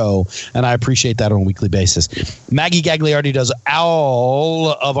this show, and I appreciate that on a weekly basis. Maggie Gagliardi does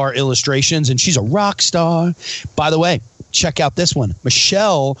all of our illustrations, and she's a rock star. By the way, check out this one.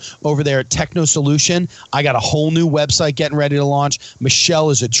 Michelle over there at Techno Solution. I got a whole new website getting ready to launch.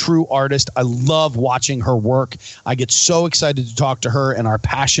 Michelle is a true artist. I love watching her work. I get so excited to talk to her and our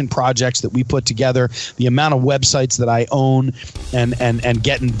passion projects that we put together, the amount of websites that I own and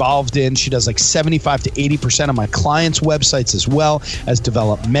get involved in. She does like 75 to 80% of my clients' websites, as well as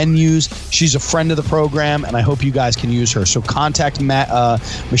develop menus. She's a friend of the program, and I hope you guys can use her. So contact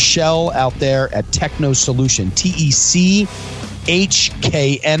Michelle out there at Techno Solution, TECHKNOW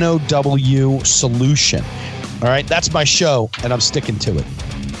Solution. All right, that's my show, and I'm sticking to it.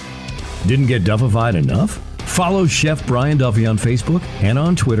 Didn't get Duffified enough? Follow Chef Brian Duffy on Facebook and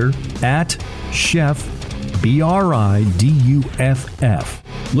on Twitter at Chef BRIDUFF.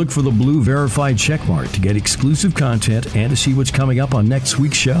 Look for the blue verified checkmark to get exclusive content and to see what's coming up on next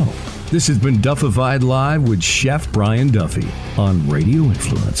week's show. This has been Duffified Live with Chef Brian Duffy on Radio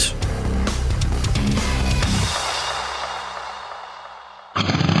Influence.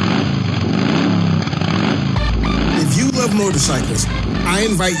 If you love motorcycles, I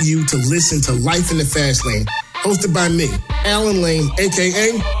invite you to listen to Life in the Fast Lane, hosted by me, Alan Lane,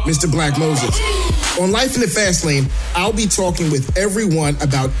 a.k.a. Mr. Black Moses. On Life in the Fast Lane, I'll be talking with everyone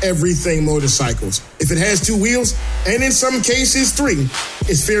about everything motorcycles. If it has 2 wheels, and in some cases 3,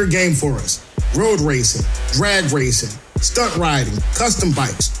 it's fair game for us. Road racing, drag racing, stunt riding, custom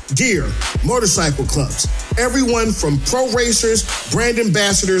bikes, gear, motorcycle clubs. Everyone from pro racers, brand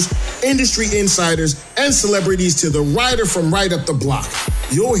ambassadors, industry insiders, and celebrities to the rider from right up the block.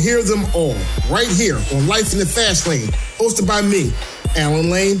 You'll hear them all right here on Life in the Fast Lane, hosted by me, Alan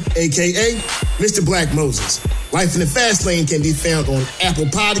Lane, a.k.a. Mr. Black Moses. Life in the Fast Lane can be found on Apple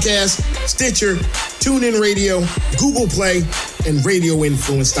Podcasts, Stitcher, TuneIn Radio, Google Play, and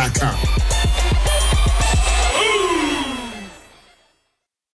RadioInfluence.com.